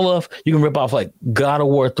like God of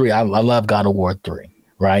War 3. I love God of War 3,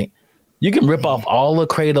 right? You can rip off all of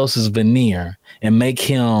Kratos' veneer and make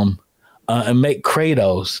him make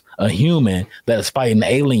Kratos a human that is fighting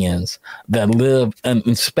aliens that live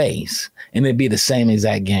in space, and it'd be the same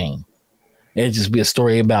exact game. It'd just be a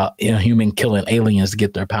story about a human killing aliens to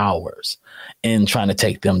get their powers and trying to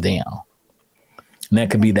take them down. And that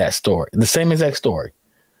could be that story, the same exact story.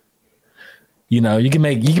 You can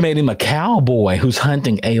make him a cowboy who's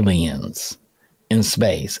hunting aliens in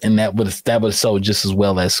space, and that would sold just as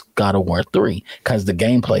well as God of War 3 because the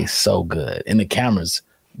gameplay is so good and the camera's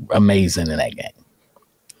amazing in that game.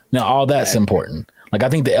 Now, all that's important. Like, I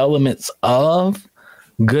think the elements of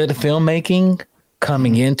good filmmaking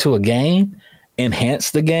coming into a game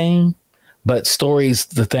enhance the game, but story's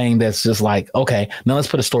the thing that's just like, okay, now let's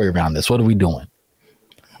put a story around this. What are we doing?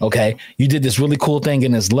 Okay, you did this really cool thing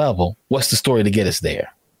in this level. What's the story to get us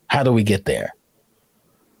there? How do we get there?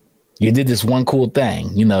 You did this one cool thing.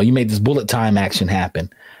 You know, you made this bullet time action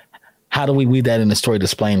happen. How do we weave that in the story to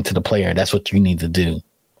explain to the player? That's what you need to do.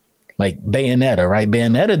 Like Bayonetta, right?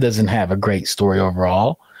 Bayonetta doesn't have a great story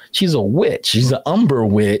overall. She's a witch. She's an Umber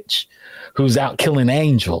witch who's out killing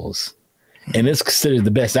angels. And it's considered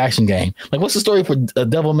the best action game. Like, what's the story for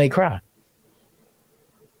Devil May Cry?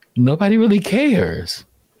 Nobody really cares.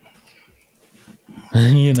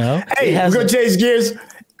 You know? Hey, we're going to change gears.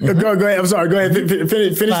 Go ahead. I'm sorry. Go ahead.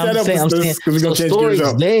 Finish that up. So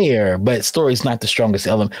story's there, but story's not the strongest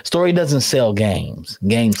element. Story doesn't sell games.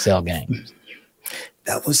 Games sell games.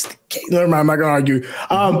 That was the case. Never mind. I'm not gonna argue.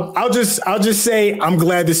 I'll just say I'm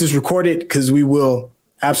glad this is recorded because we will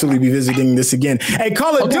absolutely be visiting this again. Hey,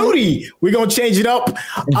 Call of Duty, we're gonna change it up.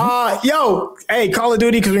 Call of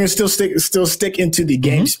Duty, because we're gonna still stick into the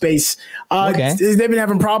game space. They've been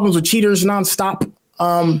having problems with cheaters nonstop.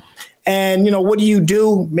 And you know, what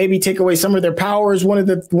do? Maybe take away some of their powers. One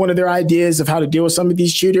of their ideas of how to deal with some of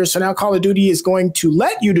these cheaters. So now Call of Duty is going to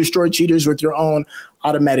let you destroy cheaters with your own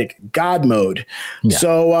automatic God mode. Yeah.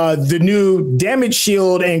 So the new damage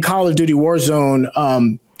shield and Call of Duty Warzone,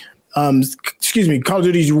 Call of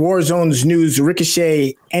Duty Warzone's new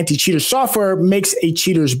Ricochet anti-cheater software makes a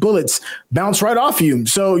cheater's bullets bounce right off you.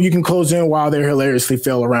 So you can close in while they hilariously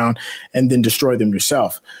fail around and then destroy them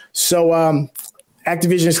yourself. So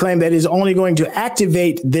Activision has claimed that it is only going to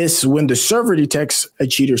activate this when the server detects a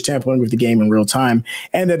cheater's tampering with the game in real time,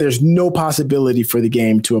 and that there's no possibility for the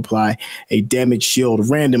game to apply a damage shield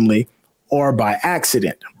randomly or by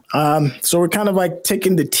accident. So we're kind of like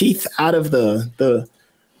taking the teeth out of the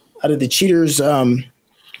cheaters'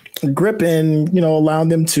 grip and, you know, allowing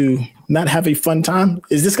them to not have a fun time.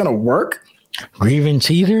 Is this going to work? Grieving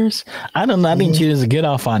cheaters? I don't know. I think cheaters will get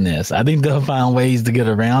off on this. I think they'll find ways to get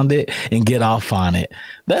around it and get off on it.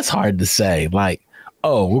 That's hard to say. Like,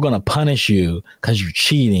 oh, we're going to punish you because you're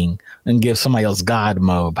cheating and give somebody else God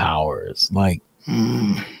mode powers. Like,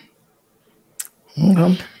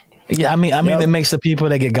 yeah, I mean, it makes the people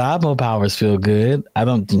that get God mode powers feel good. I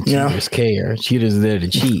don't think cheaters care. Cheaters are there to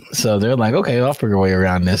cheat. So they're like, okay, I'll figure a way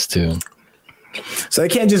around this too. So they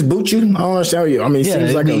can't just boot you? I don't understand you. I mean, it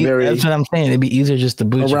seems like that's what I'm saying. It'd be easier just to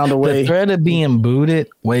boot around you. The way. The threat of being booted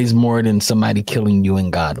weighs more than somebody killing you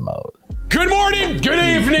in God mode. Good morning, good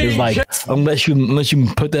evening. It's like unless you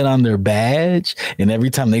put that on their badge, and every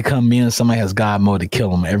time they come in, somebody has God mode to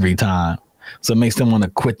kill them every time. So it makes them want to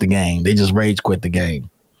quit the game. They just rage quit the game.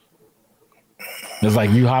 It's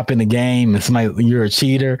like you hop in the game and you're a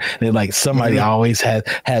cheater. They're like somebody always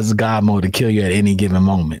has God mode to kill you at any given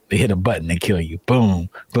moment. They hit a button, they kill you. Boom,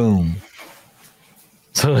 boom.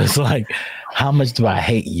 So it's like, how much do I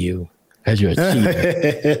hate you because you're a cheater?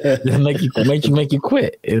 It make you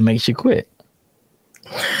quit. It makes you quit.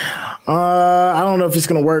 I don't know if it's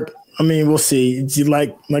gonna work. I mean, we'll see. It's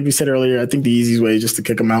like we said earlier, I think the easiest way is just to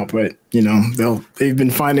kick them out. But you know, they've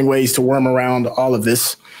been finding ways to worm around all of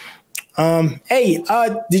this.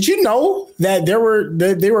 Did you know that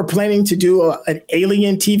they were planning to do an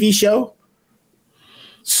Alien TV show?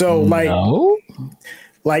 So like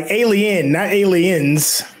Alien, not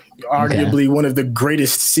Aliens, arguably one of the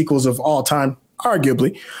greatest sequels of all time,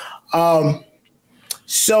 arguably.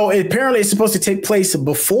 So apparently it's supposed to take place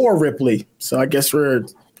before Ripley. So I guess I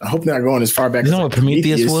hope they're not going as far back. You know what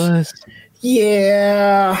Prometheus was?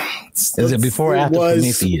 Yeah. Is it before or after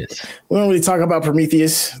Prometheus? We don't really talk about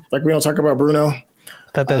Prometheus like we don't talk about Bruno. I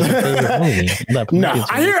thought that was your favorite movie. No,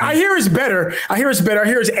 I hear it's better. I hear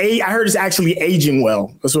it's actually aging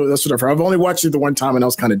well. That's what I've heard. I've only watched it the one time and I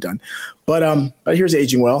was kind of done. But I hear it's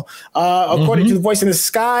aging well. According to The Voice in the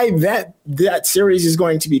Sky, that series is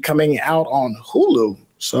going to be coming out on Hulu.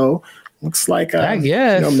 So looks like I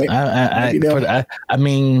guess. I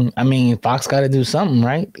mean, Fox got to do something,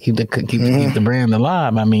 right? Keep the brand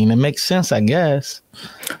alive. I mean, it makes sense, I guess.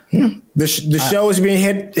 The show is being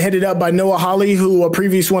headed up by Noah Hawley, who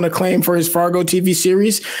previously won acclaim for his Fargo TV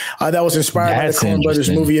series that was inspired by the Coen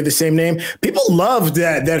Brothers movie of the same name. People loved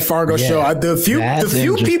that Fargo show. The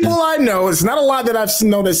few people I know, it's not a lot that I've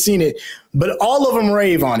known that's seen it, but all of them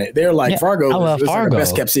rave on it. They're like, Fargo is like the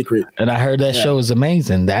best kept secret. And I heard that show is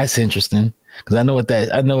amazing. That's interesting because I know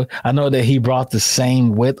that he brought the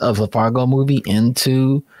same width of the Fargo movie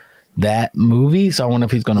into that movie. So I wonder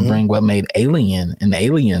if he's going to bring what made Alien and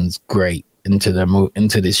Aliens great into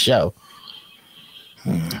this show.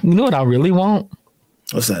 You know what I really want?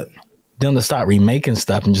 What's that? Them to stop remaking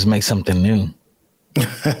stuff and just make something new.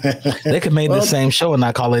 They could make the same show and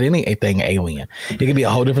not call it anything Alien. It could be a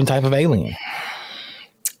whole different type of alien.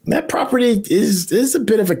 That property is a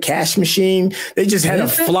bit of a cash machine. They just had a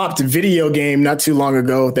flopped video game not too long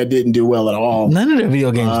ago that didn't do well at all. None of the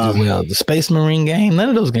video games do well. The Space Marine game, none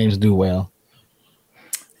of those games do well.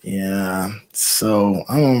 Yeah. So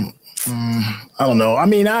I don't know. I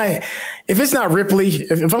mean, if it's not Ripley,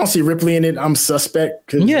 if I don't see Ripley in it, I'm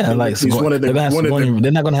suspect. Yeah, like they're not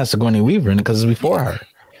going to have Sigourney Weaver in it because it's before her.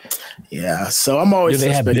 Yeah, so I'm always. Do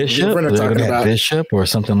they have Bishop? We're talking about Bishop or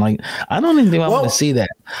something like. I don't even think I want to see that.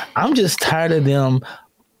 I'm just tired of them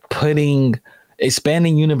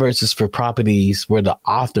expanding universes for properties where the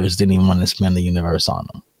authors didn't even want to spend the universe on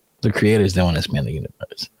them. The creators didn't want to spend the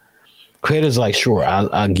universe. Creators are like, sure,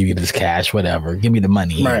 I'll give you this cash, whatever. Give me the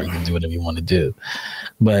money. Right. You can do whatever you want to do.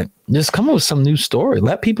 But just come up with some new story.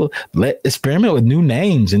 Let people experiment with new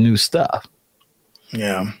names and new stuff.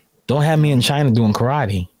 Yeah. Don't have me in China doing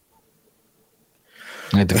karate.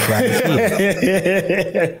 Like the Karate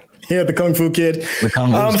Kid. Yeah, the Kung Fu Kid. The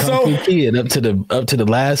Kung Fu Kid up to the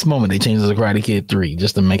last moment they changed the Karate Kid 3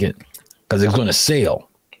 just to make it because it's going to sell.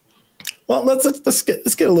 Well, let's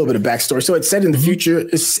get a little bit of backstory. So it's set in the future.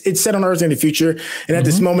 It's set on Earth in the future, and at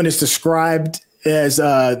this moment, it's described as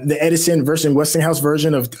the Edison versus Westinghouse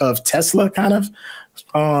version of Tesla, kind of.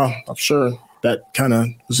 I'm sure that kind of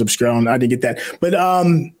was obscure. I didn't get that, but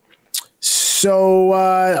So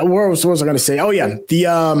what was I going to say? Oh yeah,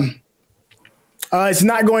 it's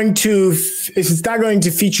not going to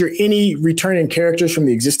feature any returning characters from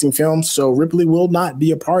the existing films. So Ripley will not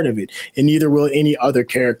be a part of it, and neither will any other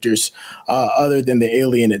characters other than the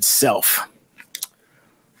alien itself.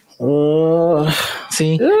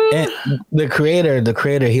 See, and the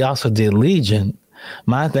creator, he also did Legion.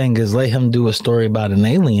 My thing is let him do a story about an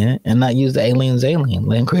alien and not use the alien's alien.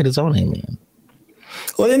 Let him create his own alien.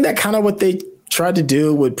 Well, isn't that kind of what they tried to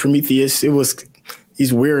do with Prometheus? It was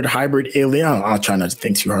these weird hybrid alien. I'll try not to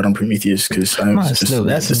think too hard on Prometheus because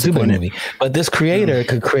that's a stupid movie. But this creator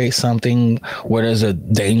could create something where there's a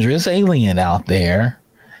dangerous alien out there,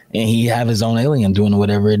 and he have his own alien doing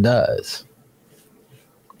whatever it does.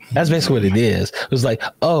 That's basically what it is. It was like,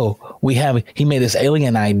 he made this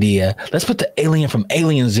alien idea. Let's put the alien from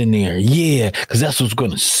Aliens in there. Yeah, because that's what's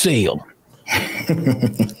going to sell.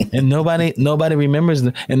 And nobody remembers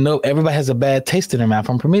everybody has a bad taste in their mouth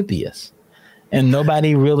from Prometheus. And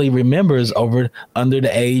nobody really remembers under the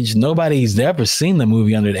age. Nobody's ever seen the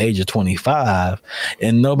movie under the age of 25,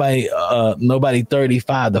 and nobody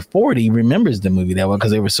 35 to 40 remembers the movie that well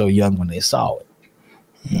because they were so young when they saw it.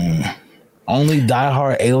 Yeah. Only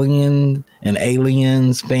diehard Alien and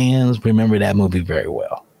Aliens fans remember that movie very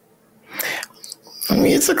well. I mean,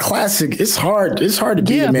 it's a classic. It's hard to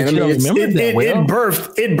beat it, man. I mean, it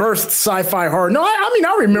birthed sci-fi horror. No,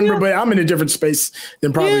 I remember, but I'm in a different space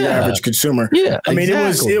than probably the average consumer. Yeah, I mean,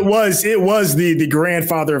 exactly. it was the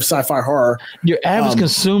grandfather of sci-fi horror. Your average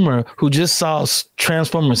consumer who just saw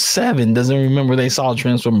Transformers 7 doesn't remember they saw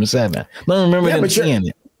Transformers 7. Don't remember them seeing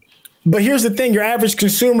it. But here's the thing: your average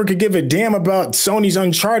consumer could give a damn about Sony's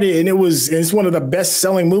Uncharted, and it's one of the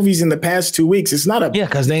best-selling movies in the past 2 weeks. It's not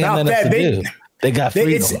because they ain't nothing else to do. They got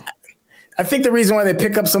freedom. I think the reason why they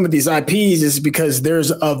pick up some of these IPs is because there's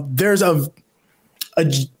enough of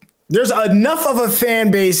a fan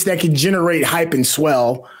base that can generate hype and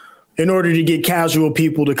swell in order to get casual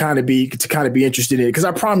people to kind of be interested in it. Because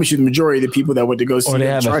I promise you, the majority of the people that went to go see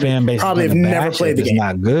it probably have never played the game.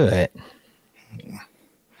 Not good.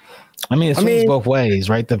 I mean, it swings both ways,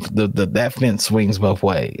 right? That fence swings both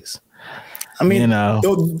ways. I mean,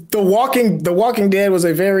 the Walking Dead was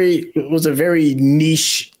a very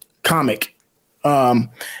niche comic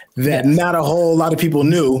that not a whole lot of people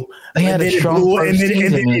knew. They had a strong first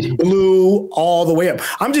season. And then it blew all the way up.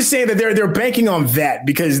 I'm just saying that they're banking on that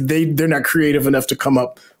because they're not creative enough to come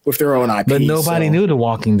up with their own IP. But nobody knew The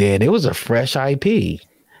Walking Dead. It was a fresh IP.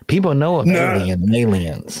 People know of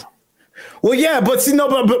aliens. Well, yeah, but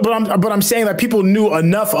I'm saying that people knew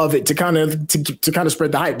enough of it to kind of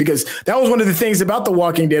spread the hype, because that was one of the things about The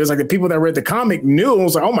Walking Dead is like the people that read the comic knew and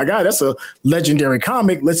was like, oh my God, that's a legendary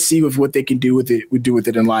comic. Let's see what they can do with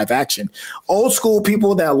it in live action. Old school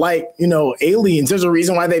people that like, aliens, there's a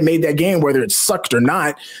reason why they made that game, whether it sucked or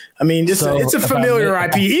not. I mean, it's a familiar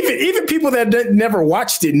IP. Even people that never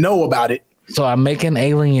watched it know about it. So I make an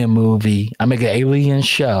alien movie. I make an alien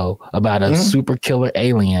show about a super killer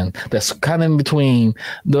alien that's kind of in between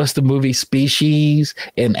the movie Species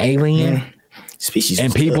and Alien. Species.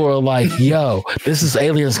 And people are like, yo, this is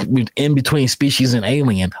aliens in between species and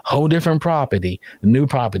alien. Whole different property, new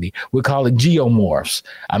property. We call it geomorphs.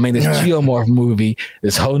 I mean, this geomorph movie,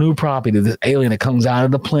 this whole new property, this alien that comes out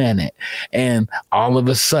of the planet. And all of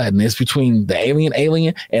a sudden, it's between the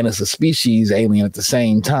alien and it's a species alien at the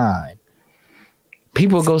same time.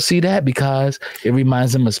 People go see that because it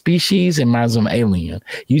reminds them of species, it reminds them of alien.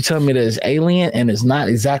 You tell me that it's alien and it's not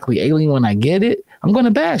exactly alien when I get it, I'm going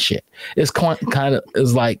to bash it. It's kind of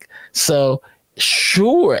is like, so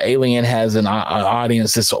sure, Alien has an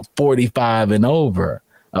audience that's 45 and over,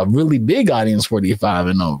 a really big audience, 45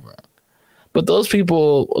 and over. But those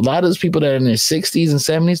people, a lot of those people that are in their 60s and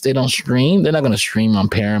 70s, they don't stream. They're not going to stream on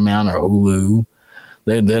Paramount or Hulu.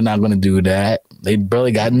 They're not going to do that. They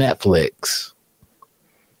barely got Netflix.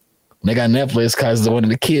 They got Netflix because one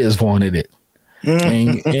of the kids wanted it.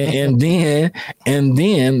 and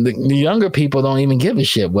then the younger people don't even give a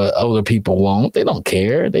shit what older people want. They don't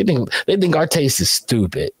care. They think our taste is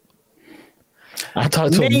stupid. I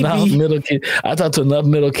talked to enough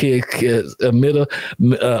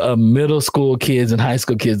middle school kids and high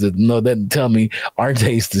school kids that tell me our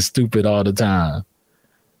taste is stupid all the time.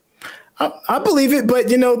 I believe it, but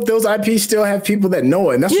those IPs still have people that know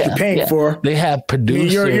it, and that's what you're paying for. They have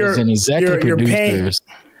producers and executive producers.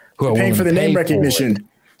 You're paying for the name recognition.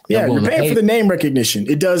 Yeah, you're paying for the name recognition.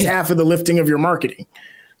 It does half of the lifting of your marketing.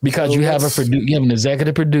 Because you have an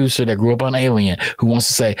executive producer that grew up on Alien who wants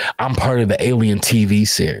to say, I'm part of the Alien TV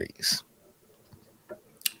series.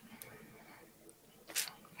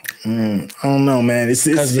 I don't know, man.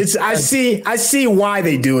 I see why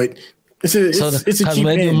they do it. It's a cheap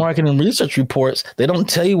when they do marketing research reports, they don't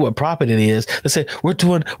tell you what property it is. They say we're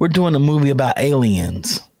doing a movie about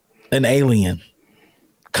aliens, an alien.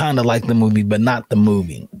 Kind of like the movie, but not the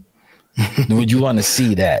movie. Would you want to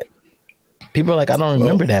see that? People are like, I don't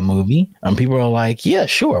remember that movie. And people are like, yeah,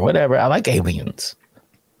 sure, whatever. I like aliens.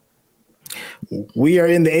 We are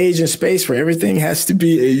in the age and space where everything has to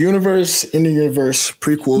be a universe in the universe,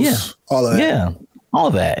 prequels, all of that. Yeah, all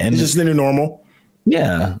that. And it's just the new normal.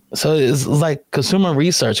 Yeah. So it's like consumer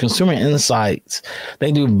research, consumer insights.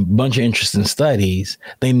 They do a bunch of interesting studies.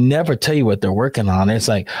 They never tell you what they're working on. It's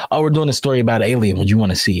like, oh, we're doing a story about Alien. Would you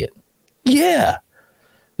want to see it? Yeah.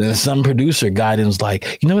 Then some producer got in was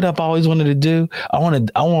like, you know what I've always wanted to do? I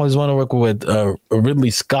always want to work with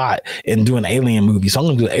Ridley Scott and do an Alien movie. So I'm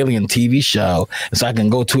going to do an Alien TV show. And so I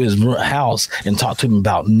can go to his house and talk to him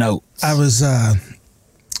about notes.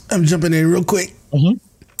 I'm jumping in real quick. Mm-hmm.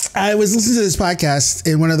 I was listening to this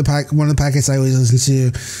podcast, and one of the podcasts I always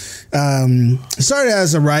listen to started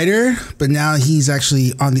as a writer, but now he's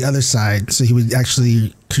actually on the other side. So he would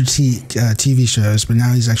actually critique TV shows, but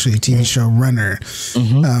now he's actually a TV show runner.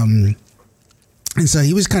 Mm-hmm. And so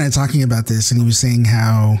he was kind of talking about this, and he was saying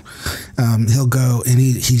how he'll go and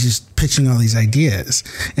he's just pitching all these ideas,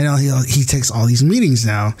 and he takes all these meetings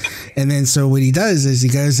now. And then so what he does is he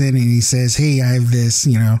goes in and he says, hey, I have this,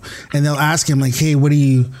 and they'll ask him like, hey, what are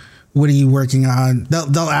you working on?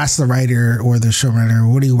 They'll ask the writer or the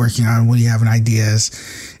showrunner, what are you working on? What do you have in ideas?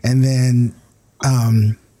 And then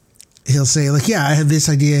he'll say like, yeah, I have this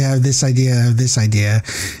idea, I have this idea, I have this idea.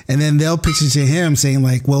 And then they'll pitch it to him saying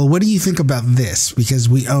like, well, what do you think about this? Because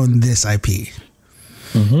we own this IP.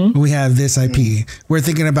 Mm-hmm. We have this IP. We're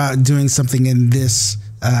thinking about doing something in this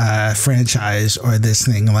franchise or this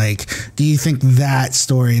thing. Like, do you think that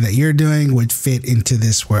story that you're doing would fit into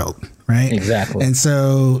this world? Right? Exactly. And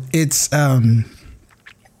so it's,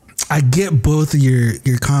 I get both of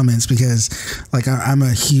your comments because like I'm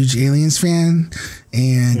a huge Aliens fan,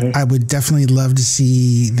 and I would definitely love to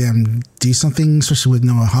see them do something, especially with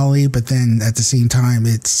Noah Hawley. But then at the same time,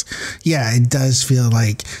 it does feel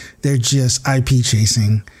like they're just IP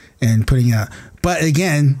chasing and putting out. But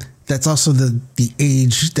again, that's also the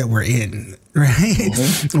age that we're in, right?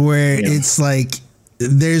 Mm-hmm. Where it's like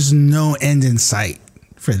there's no end in sight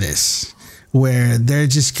for this, where they're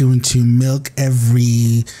just going to milk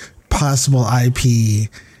every possible IP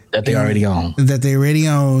that they already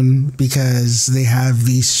own because they have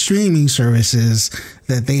these streaming services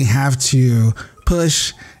that they have to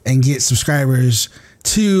push and get subscribers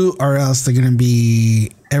to, or else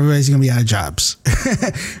everybody's gonna be out of jobs.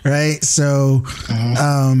 Right? So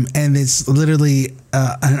and it's literally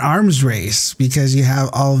an arms race because you have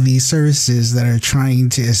all these services that are trying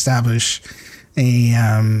to establish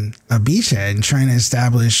a beachhead and trying to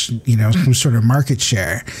establish, some sort of market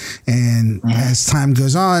share. And as time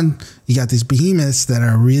goes on, you got these behemoths that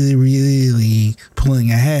are really, really pulling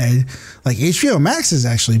ahead. Like HBO Max is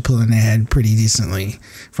actually pulling ahead pretty decently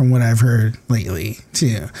from what I've heard lately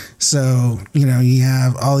too. So, you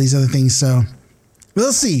have all these other things. So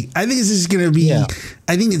We'll see. I think it's just going to be. Yeah.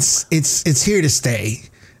 I think it's here to stay.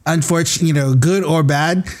 Unfortunately, good or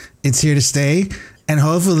bad, it's here to stay. And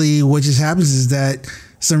hopefully, what just happens is that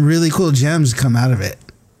some really cool gems come out of it.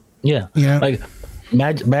 Yeah, like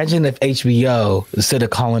imagine if HBO, instead of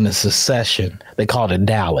calling it Succession, they called it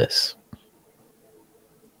Dallas.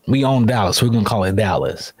 We own Dallas. We're going to call it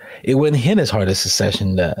Dallas. It wouldn't hit as hard as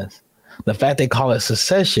Succession does. The fact they call it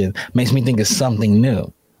Succession makes me think it's something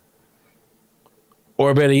new.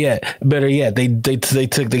 Or better yet, they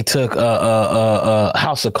took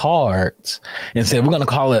House of Cards and said, we're going to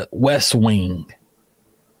call it West Wing.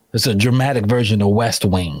 It's a dramatic version of West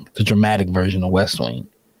Wing. The dramatic version of West Wing.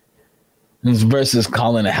 Versus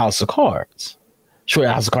calling it House of Cards. Sure,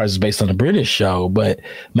 House of Cards is based on a British show, but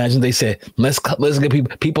imagine they said, let's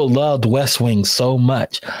get people loved West Wing so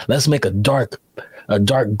much. Let's make a dark,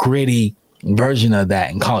 gritty version of that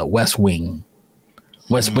and call it West Wing.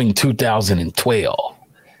 West Wing 2012.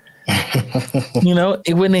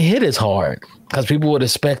 It wouldn't have hit as hard because people would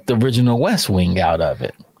expect the original West Wing out of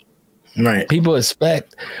it. Right. People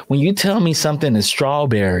expect, when you tell me something is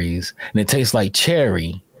strawberries and it tastes like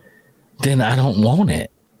cherry, then I don't want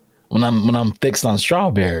it. When I'm fixed on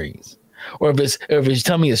strawberries, or if you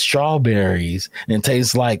tell me it's strawberries and it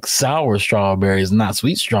tastes like sour strawberries, not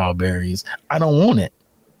sweet strawberries, I don't want it.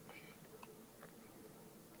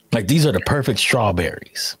 Like, these are the perfect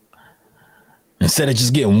strawberries. Instead of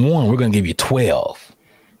just getting one, we're gonna give you 12,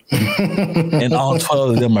 and all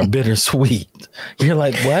 12 of them are bittersweet. You're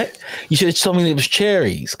like, what? You should have told me it was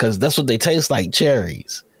cherries, because that's what they taste like,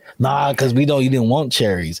 cherries. Nah, because you didn't want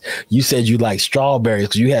cherries. You said you like strawberries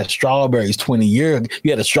because you had strawberries 20 years.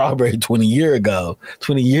 You had a strawberry 20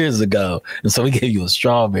 years ago. And so we gave you a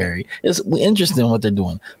strawberry. It's interesting what they're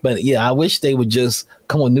doing. But yeah, I wish they would just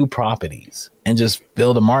come with new properties and just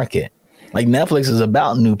build a market. Like, Netflix is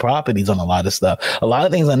about new properties on a lot of stuff. A lot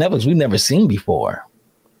of things on Netflix we've never seen before.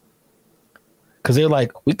 Because they're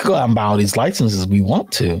like, we could go out and buy all these licenses we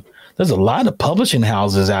want to. There's a lot of publishing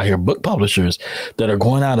houses out here, book publishers, that are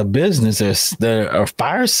going out of business. That are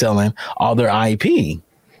fire selling all their IP.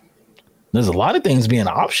 There's a lot of things being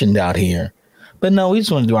optioned out here. But no, we just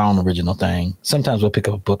want to do our own original thing. Sometimes we'll pick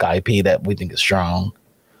up a book IP that we think is strong,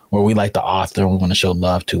 or we like the author and we want to show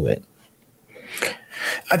love to it.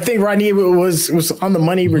 I think Rodney was on the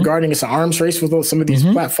money regarding it's an arms race with some of these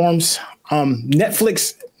platforms.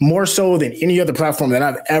 Netflix, more so than any other platform that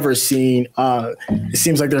I've ever seen, it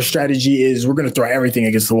seems like their strategy is we're going to throw everything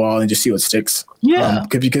against the wall and just see what sticks. Yeah,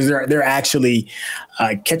 because they're actually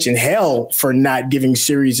catching hell for not giving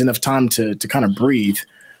series enough time to kind of breathe.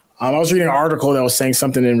 I was reading an article that was saying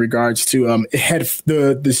something in regards to it had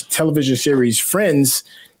this television series Friends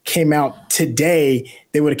came out today.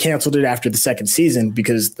 They would have canceled it after the second season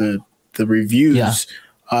because the reviews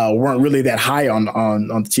weren't really that high on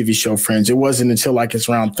the TV show Friends. It wasn't until like it's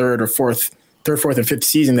around third, fourth, and fifth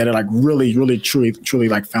season that it like really, really, truly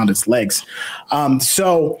like found its legs.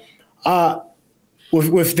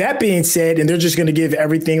 With that being said, and they're just going to give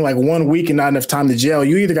everything like 1 week and not enough time to gel,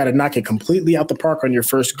 you either got to knock it completely out the park on your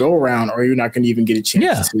first go around, or you're not going to even get a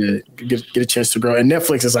chance to get a chance to grow. And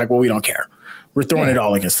Netflix is like, well, we don't care. We're throwing it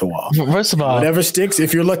all against the wall. First of all, whatever sticks.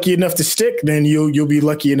 If you're lucky enough to stick, then you'll be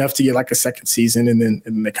lucky enough to get like a second season, and then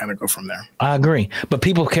they kind of go from there. I agree, but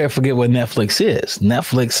people can't forget what Netflix is.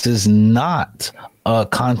 Netflix is not a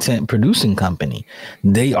content producing company.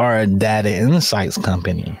 They are a data insights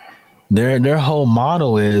company. Their whole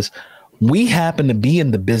model is, we happen to be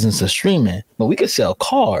in the business of streaming, but we could sell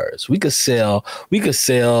cars, we could sell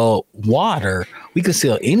water, we could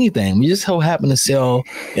sell anything. We just so happen to sell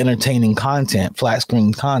entertaining content, flat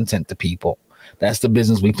screen content to people. That's the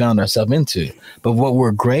business we found ourselves into. But what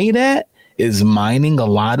we're great at is mining a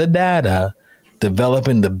lot of data,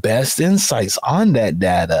 developing the best insights on that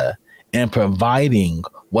data, and providing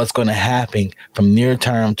what's going to happen from near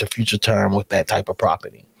term to future term with that type of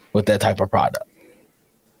property, with that type of product.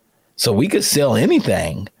 So we could sell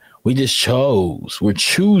anything. We're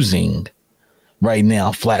choosing right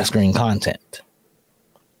now flat screen content.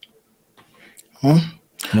 And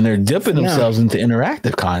they're dipping themselves into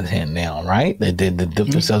interactive content now, right? They dip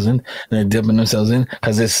themselves in. They're dipping themselves in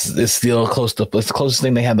because it's still it's the closest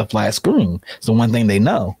thing they have to flat screen. It's the one thing they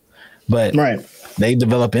know. But they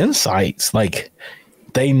develop insights. Like,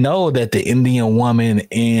 they know that the Indian woman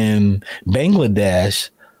in Bangladesh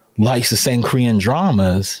likes the same Korean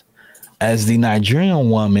dramas as the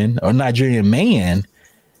Nigerian woman or Nigerian man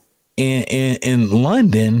in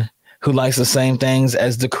London who likes the same things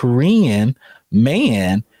as the Korean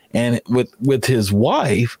man, and with his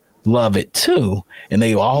wife love it too. And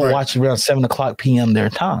they all watch around 7:00 p.m.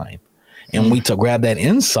 their time. And we to grab that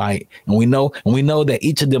insight, and we know that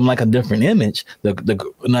each of them like a different image.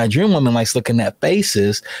 The Nigerian woman likes looking at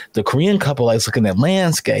faces. The Korean couple likes looking at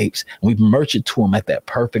landscapes, and we merge it to them at that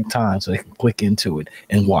perfect time so they can click into it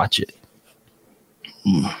and watch it.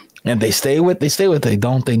 And they stay with they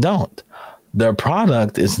don't. Their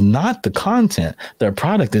product is not the content. Their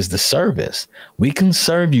product is the service. We can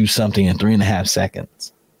serve you something in 3.5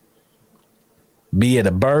 seconds. Be it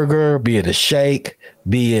a burger, be it a shake,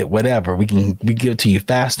 be it whatever. We give it to you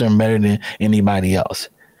faster and better than anybody else.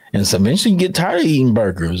 And so eventually you get tired of eating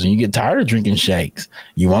burgers and you get tired of drinking shakes.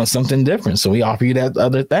 You want something different. So we offer you that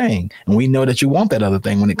other thing. And we know that you want that other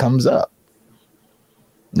thing when it comes up.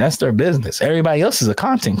 That's their business. Everybody else is a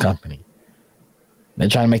content company. They're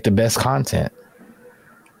trying to make the best content.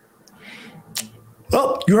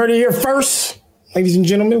 Well, you heard it here first, ladies and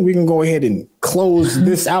gentlemen. We can go ahead and close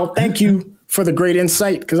this out. Thank you for the great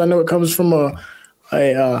insight, because I know it comes from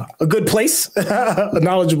a good place, a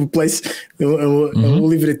knowledgeable place, and we'll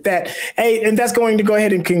leave it at that. Hey, and that's going to go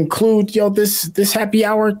ahead and conclude, this happy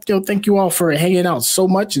hour. Thank you all for hanging out so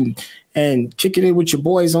much and kicking it with your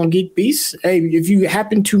boys on GeekBeast. Hey, if you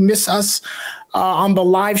happen to miss us on the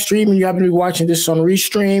live stream and you happen to be watching this on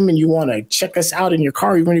Restream and you want to check us out in your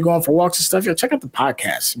car, you're going to go on for walks and stuff, check out the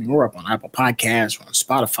podcast. I mean, we're up on Apple Podcasts, we're on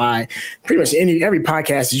Spotify, pretty much every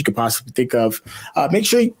podcast that you could possibly think of. Make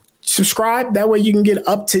sure you subscribe. That way you can get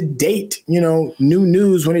up to date, new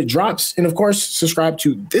news when it drops. And of course, subscribe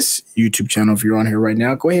to this YouTube channel. If you're on here right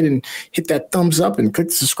now, go ahead and hit that thumbs up and click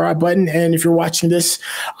the subscribe button. And if you're watching this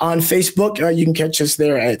on Facebook, you can catch us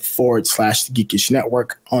there at /The Geekish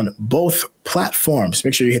Network on both platforms.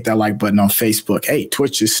 Make sure you hit that like button on Facebook. Hey,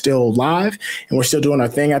 Twitch is still live and we're still doing our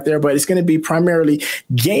thing out there, but it's going to be primarily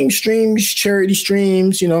game streams, charity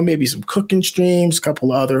streams, maybe some cooking streams, a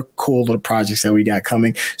couple of other cool little projects that we got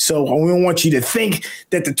coming. So we don't want you to think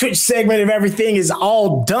that the Twitch segment of everything is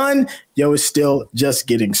all done. It's still just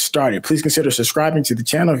getting started. Please consider subscribing to the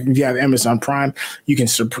channel. If you have Amazon Prime, you can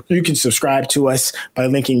subscribe to us by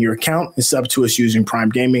linking your account and sub to us using Prime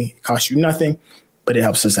Gaming. It costs you nothing, but it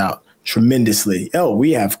helps us out tremendously.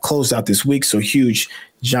 We have closed out this week, so huge,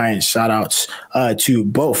 giant shout outs to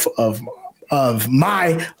both of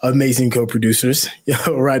my amazing co-producers,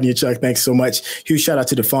 Rodney and Chuck. Thanks so much. Huge shout out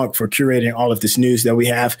to Defunk for curating all of this news that we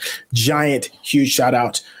have. Giant, huge shout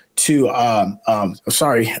out to oh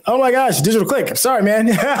my gosh, Digital Click. I'm sorry, man,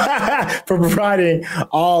 for providing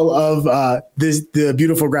all of the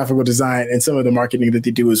beautiful graphical design and some of the marketing that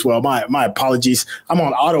they do as well. My apologies. I'm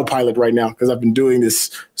on autopilot right now because I've been doing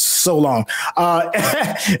this so long.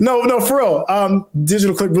 No, for real.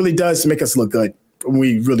 Digital Click really does make us look good.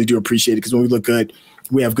 We really do appreciate it, because when we look good,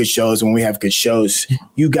 we have good shows. When we have good shows,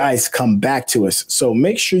 you guys come back to us. So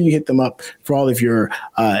make sure you hit them up for all of your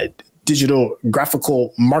digital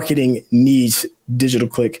graphical marketing needs. Digital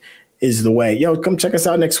Click is the way. Come check us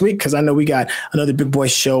out next week, because I know we got another Big Boy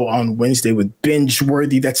show on Wednesday with Binge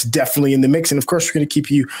Worthy. That's definitely in the mix. And of course, we're going to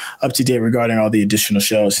keep you up to date regarding all the additional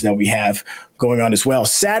shows that we have going on as well.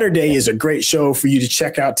 Saturday is a great show for you to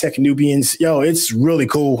check out, Tech Nubians. It's really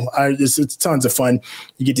cool. It's tons of fun.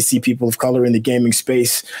 You get to see people of color in the gaming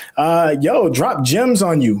space. Drop gems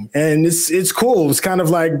on you. And it's cool. It's kind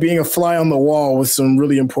of like being a fly on the wall with some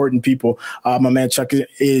really important people. My man Chuck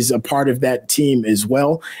is a part of that team as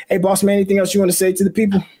well. Hey, boss man, anything else you want to say to the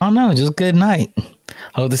people? Oh, no, just good night.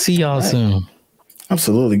 Hope to see y'all soon.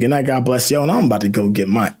 Absolutely. Good night. God bless y'all. And I'm about to go get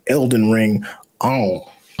my Elden Ring on.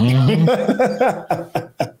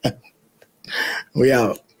 We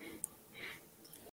out.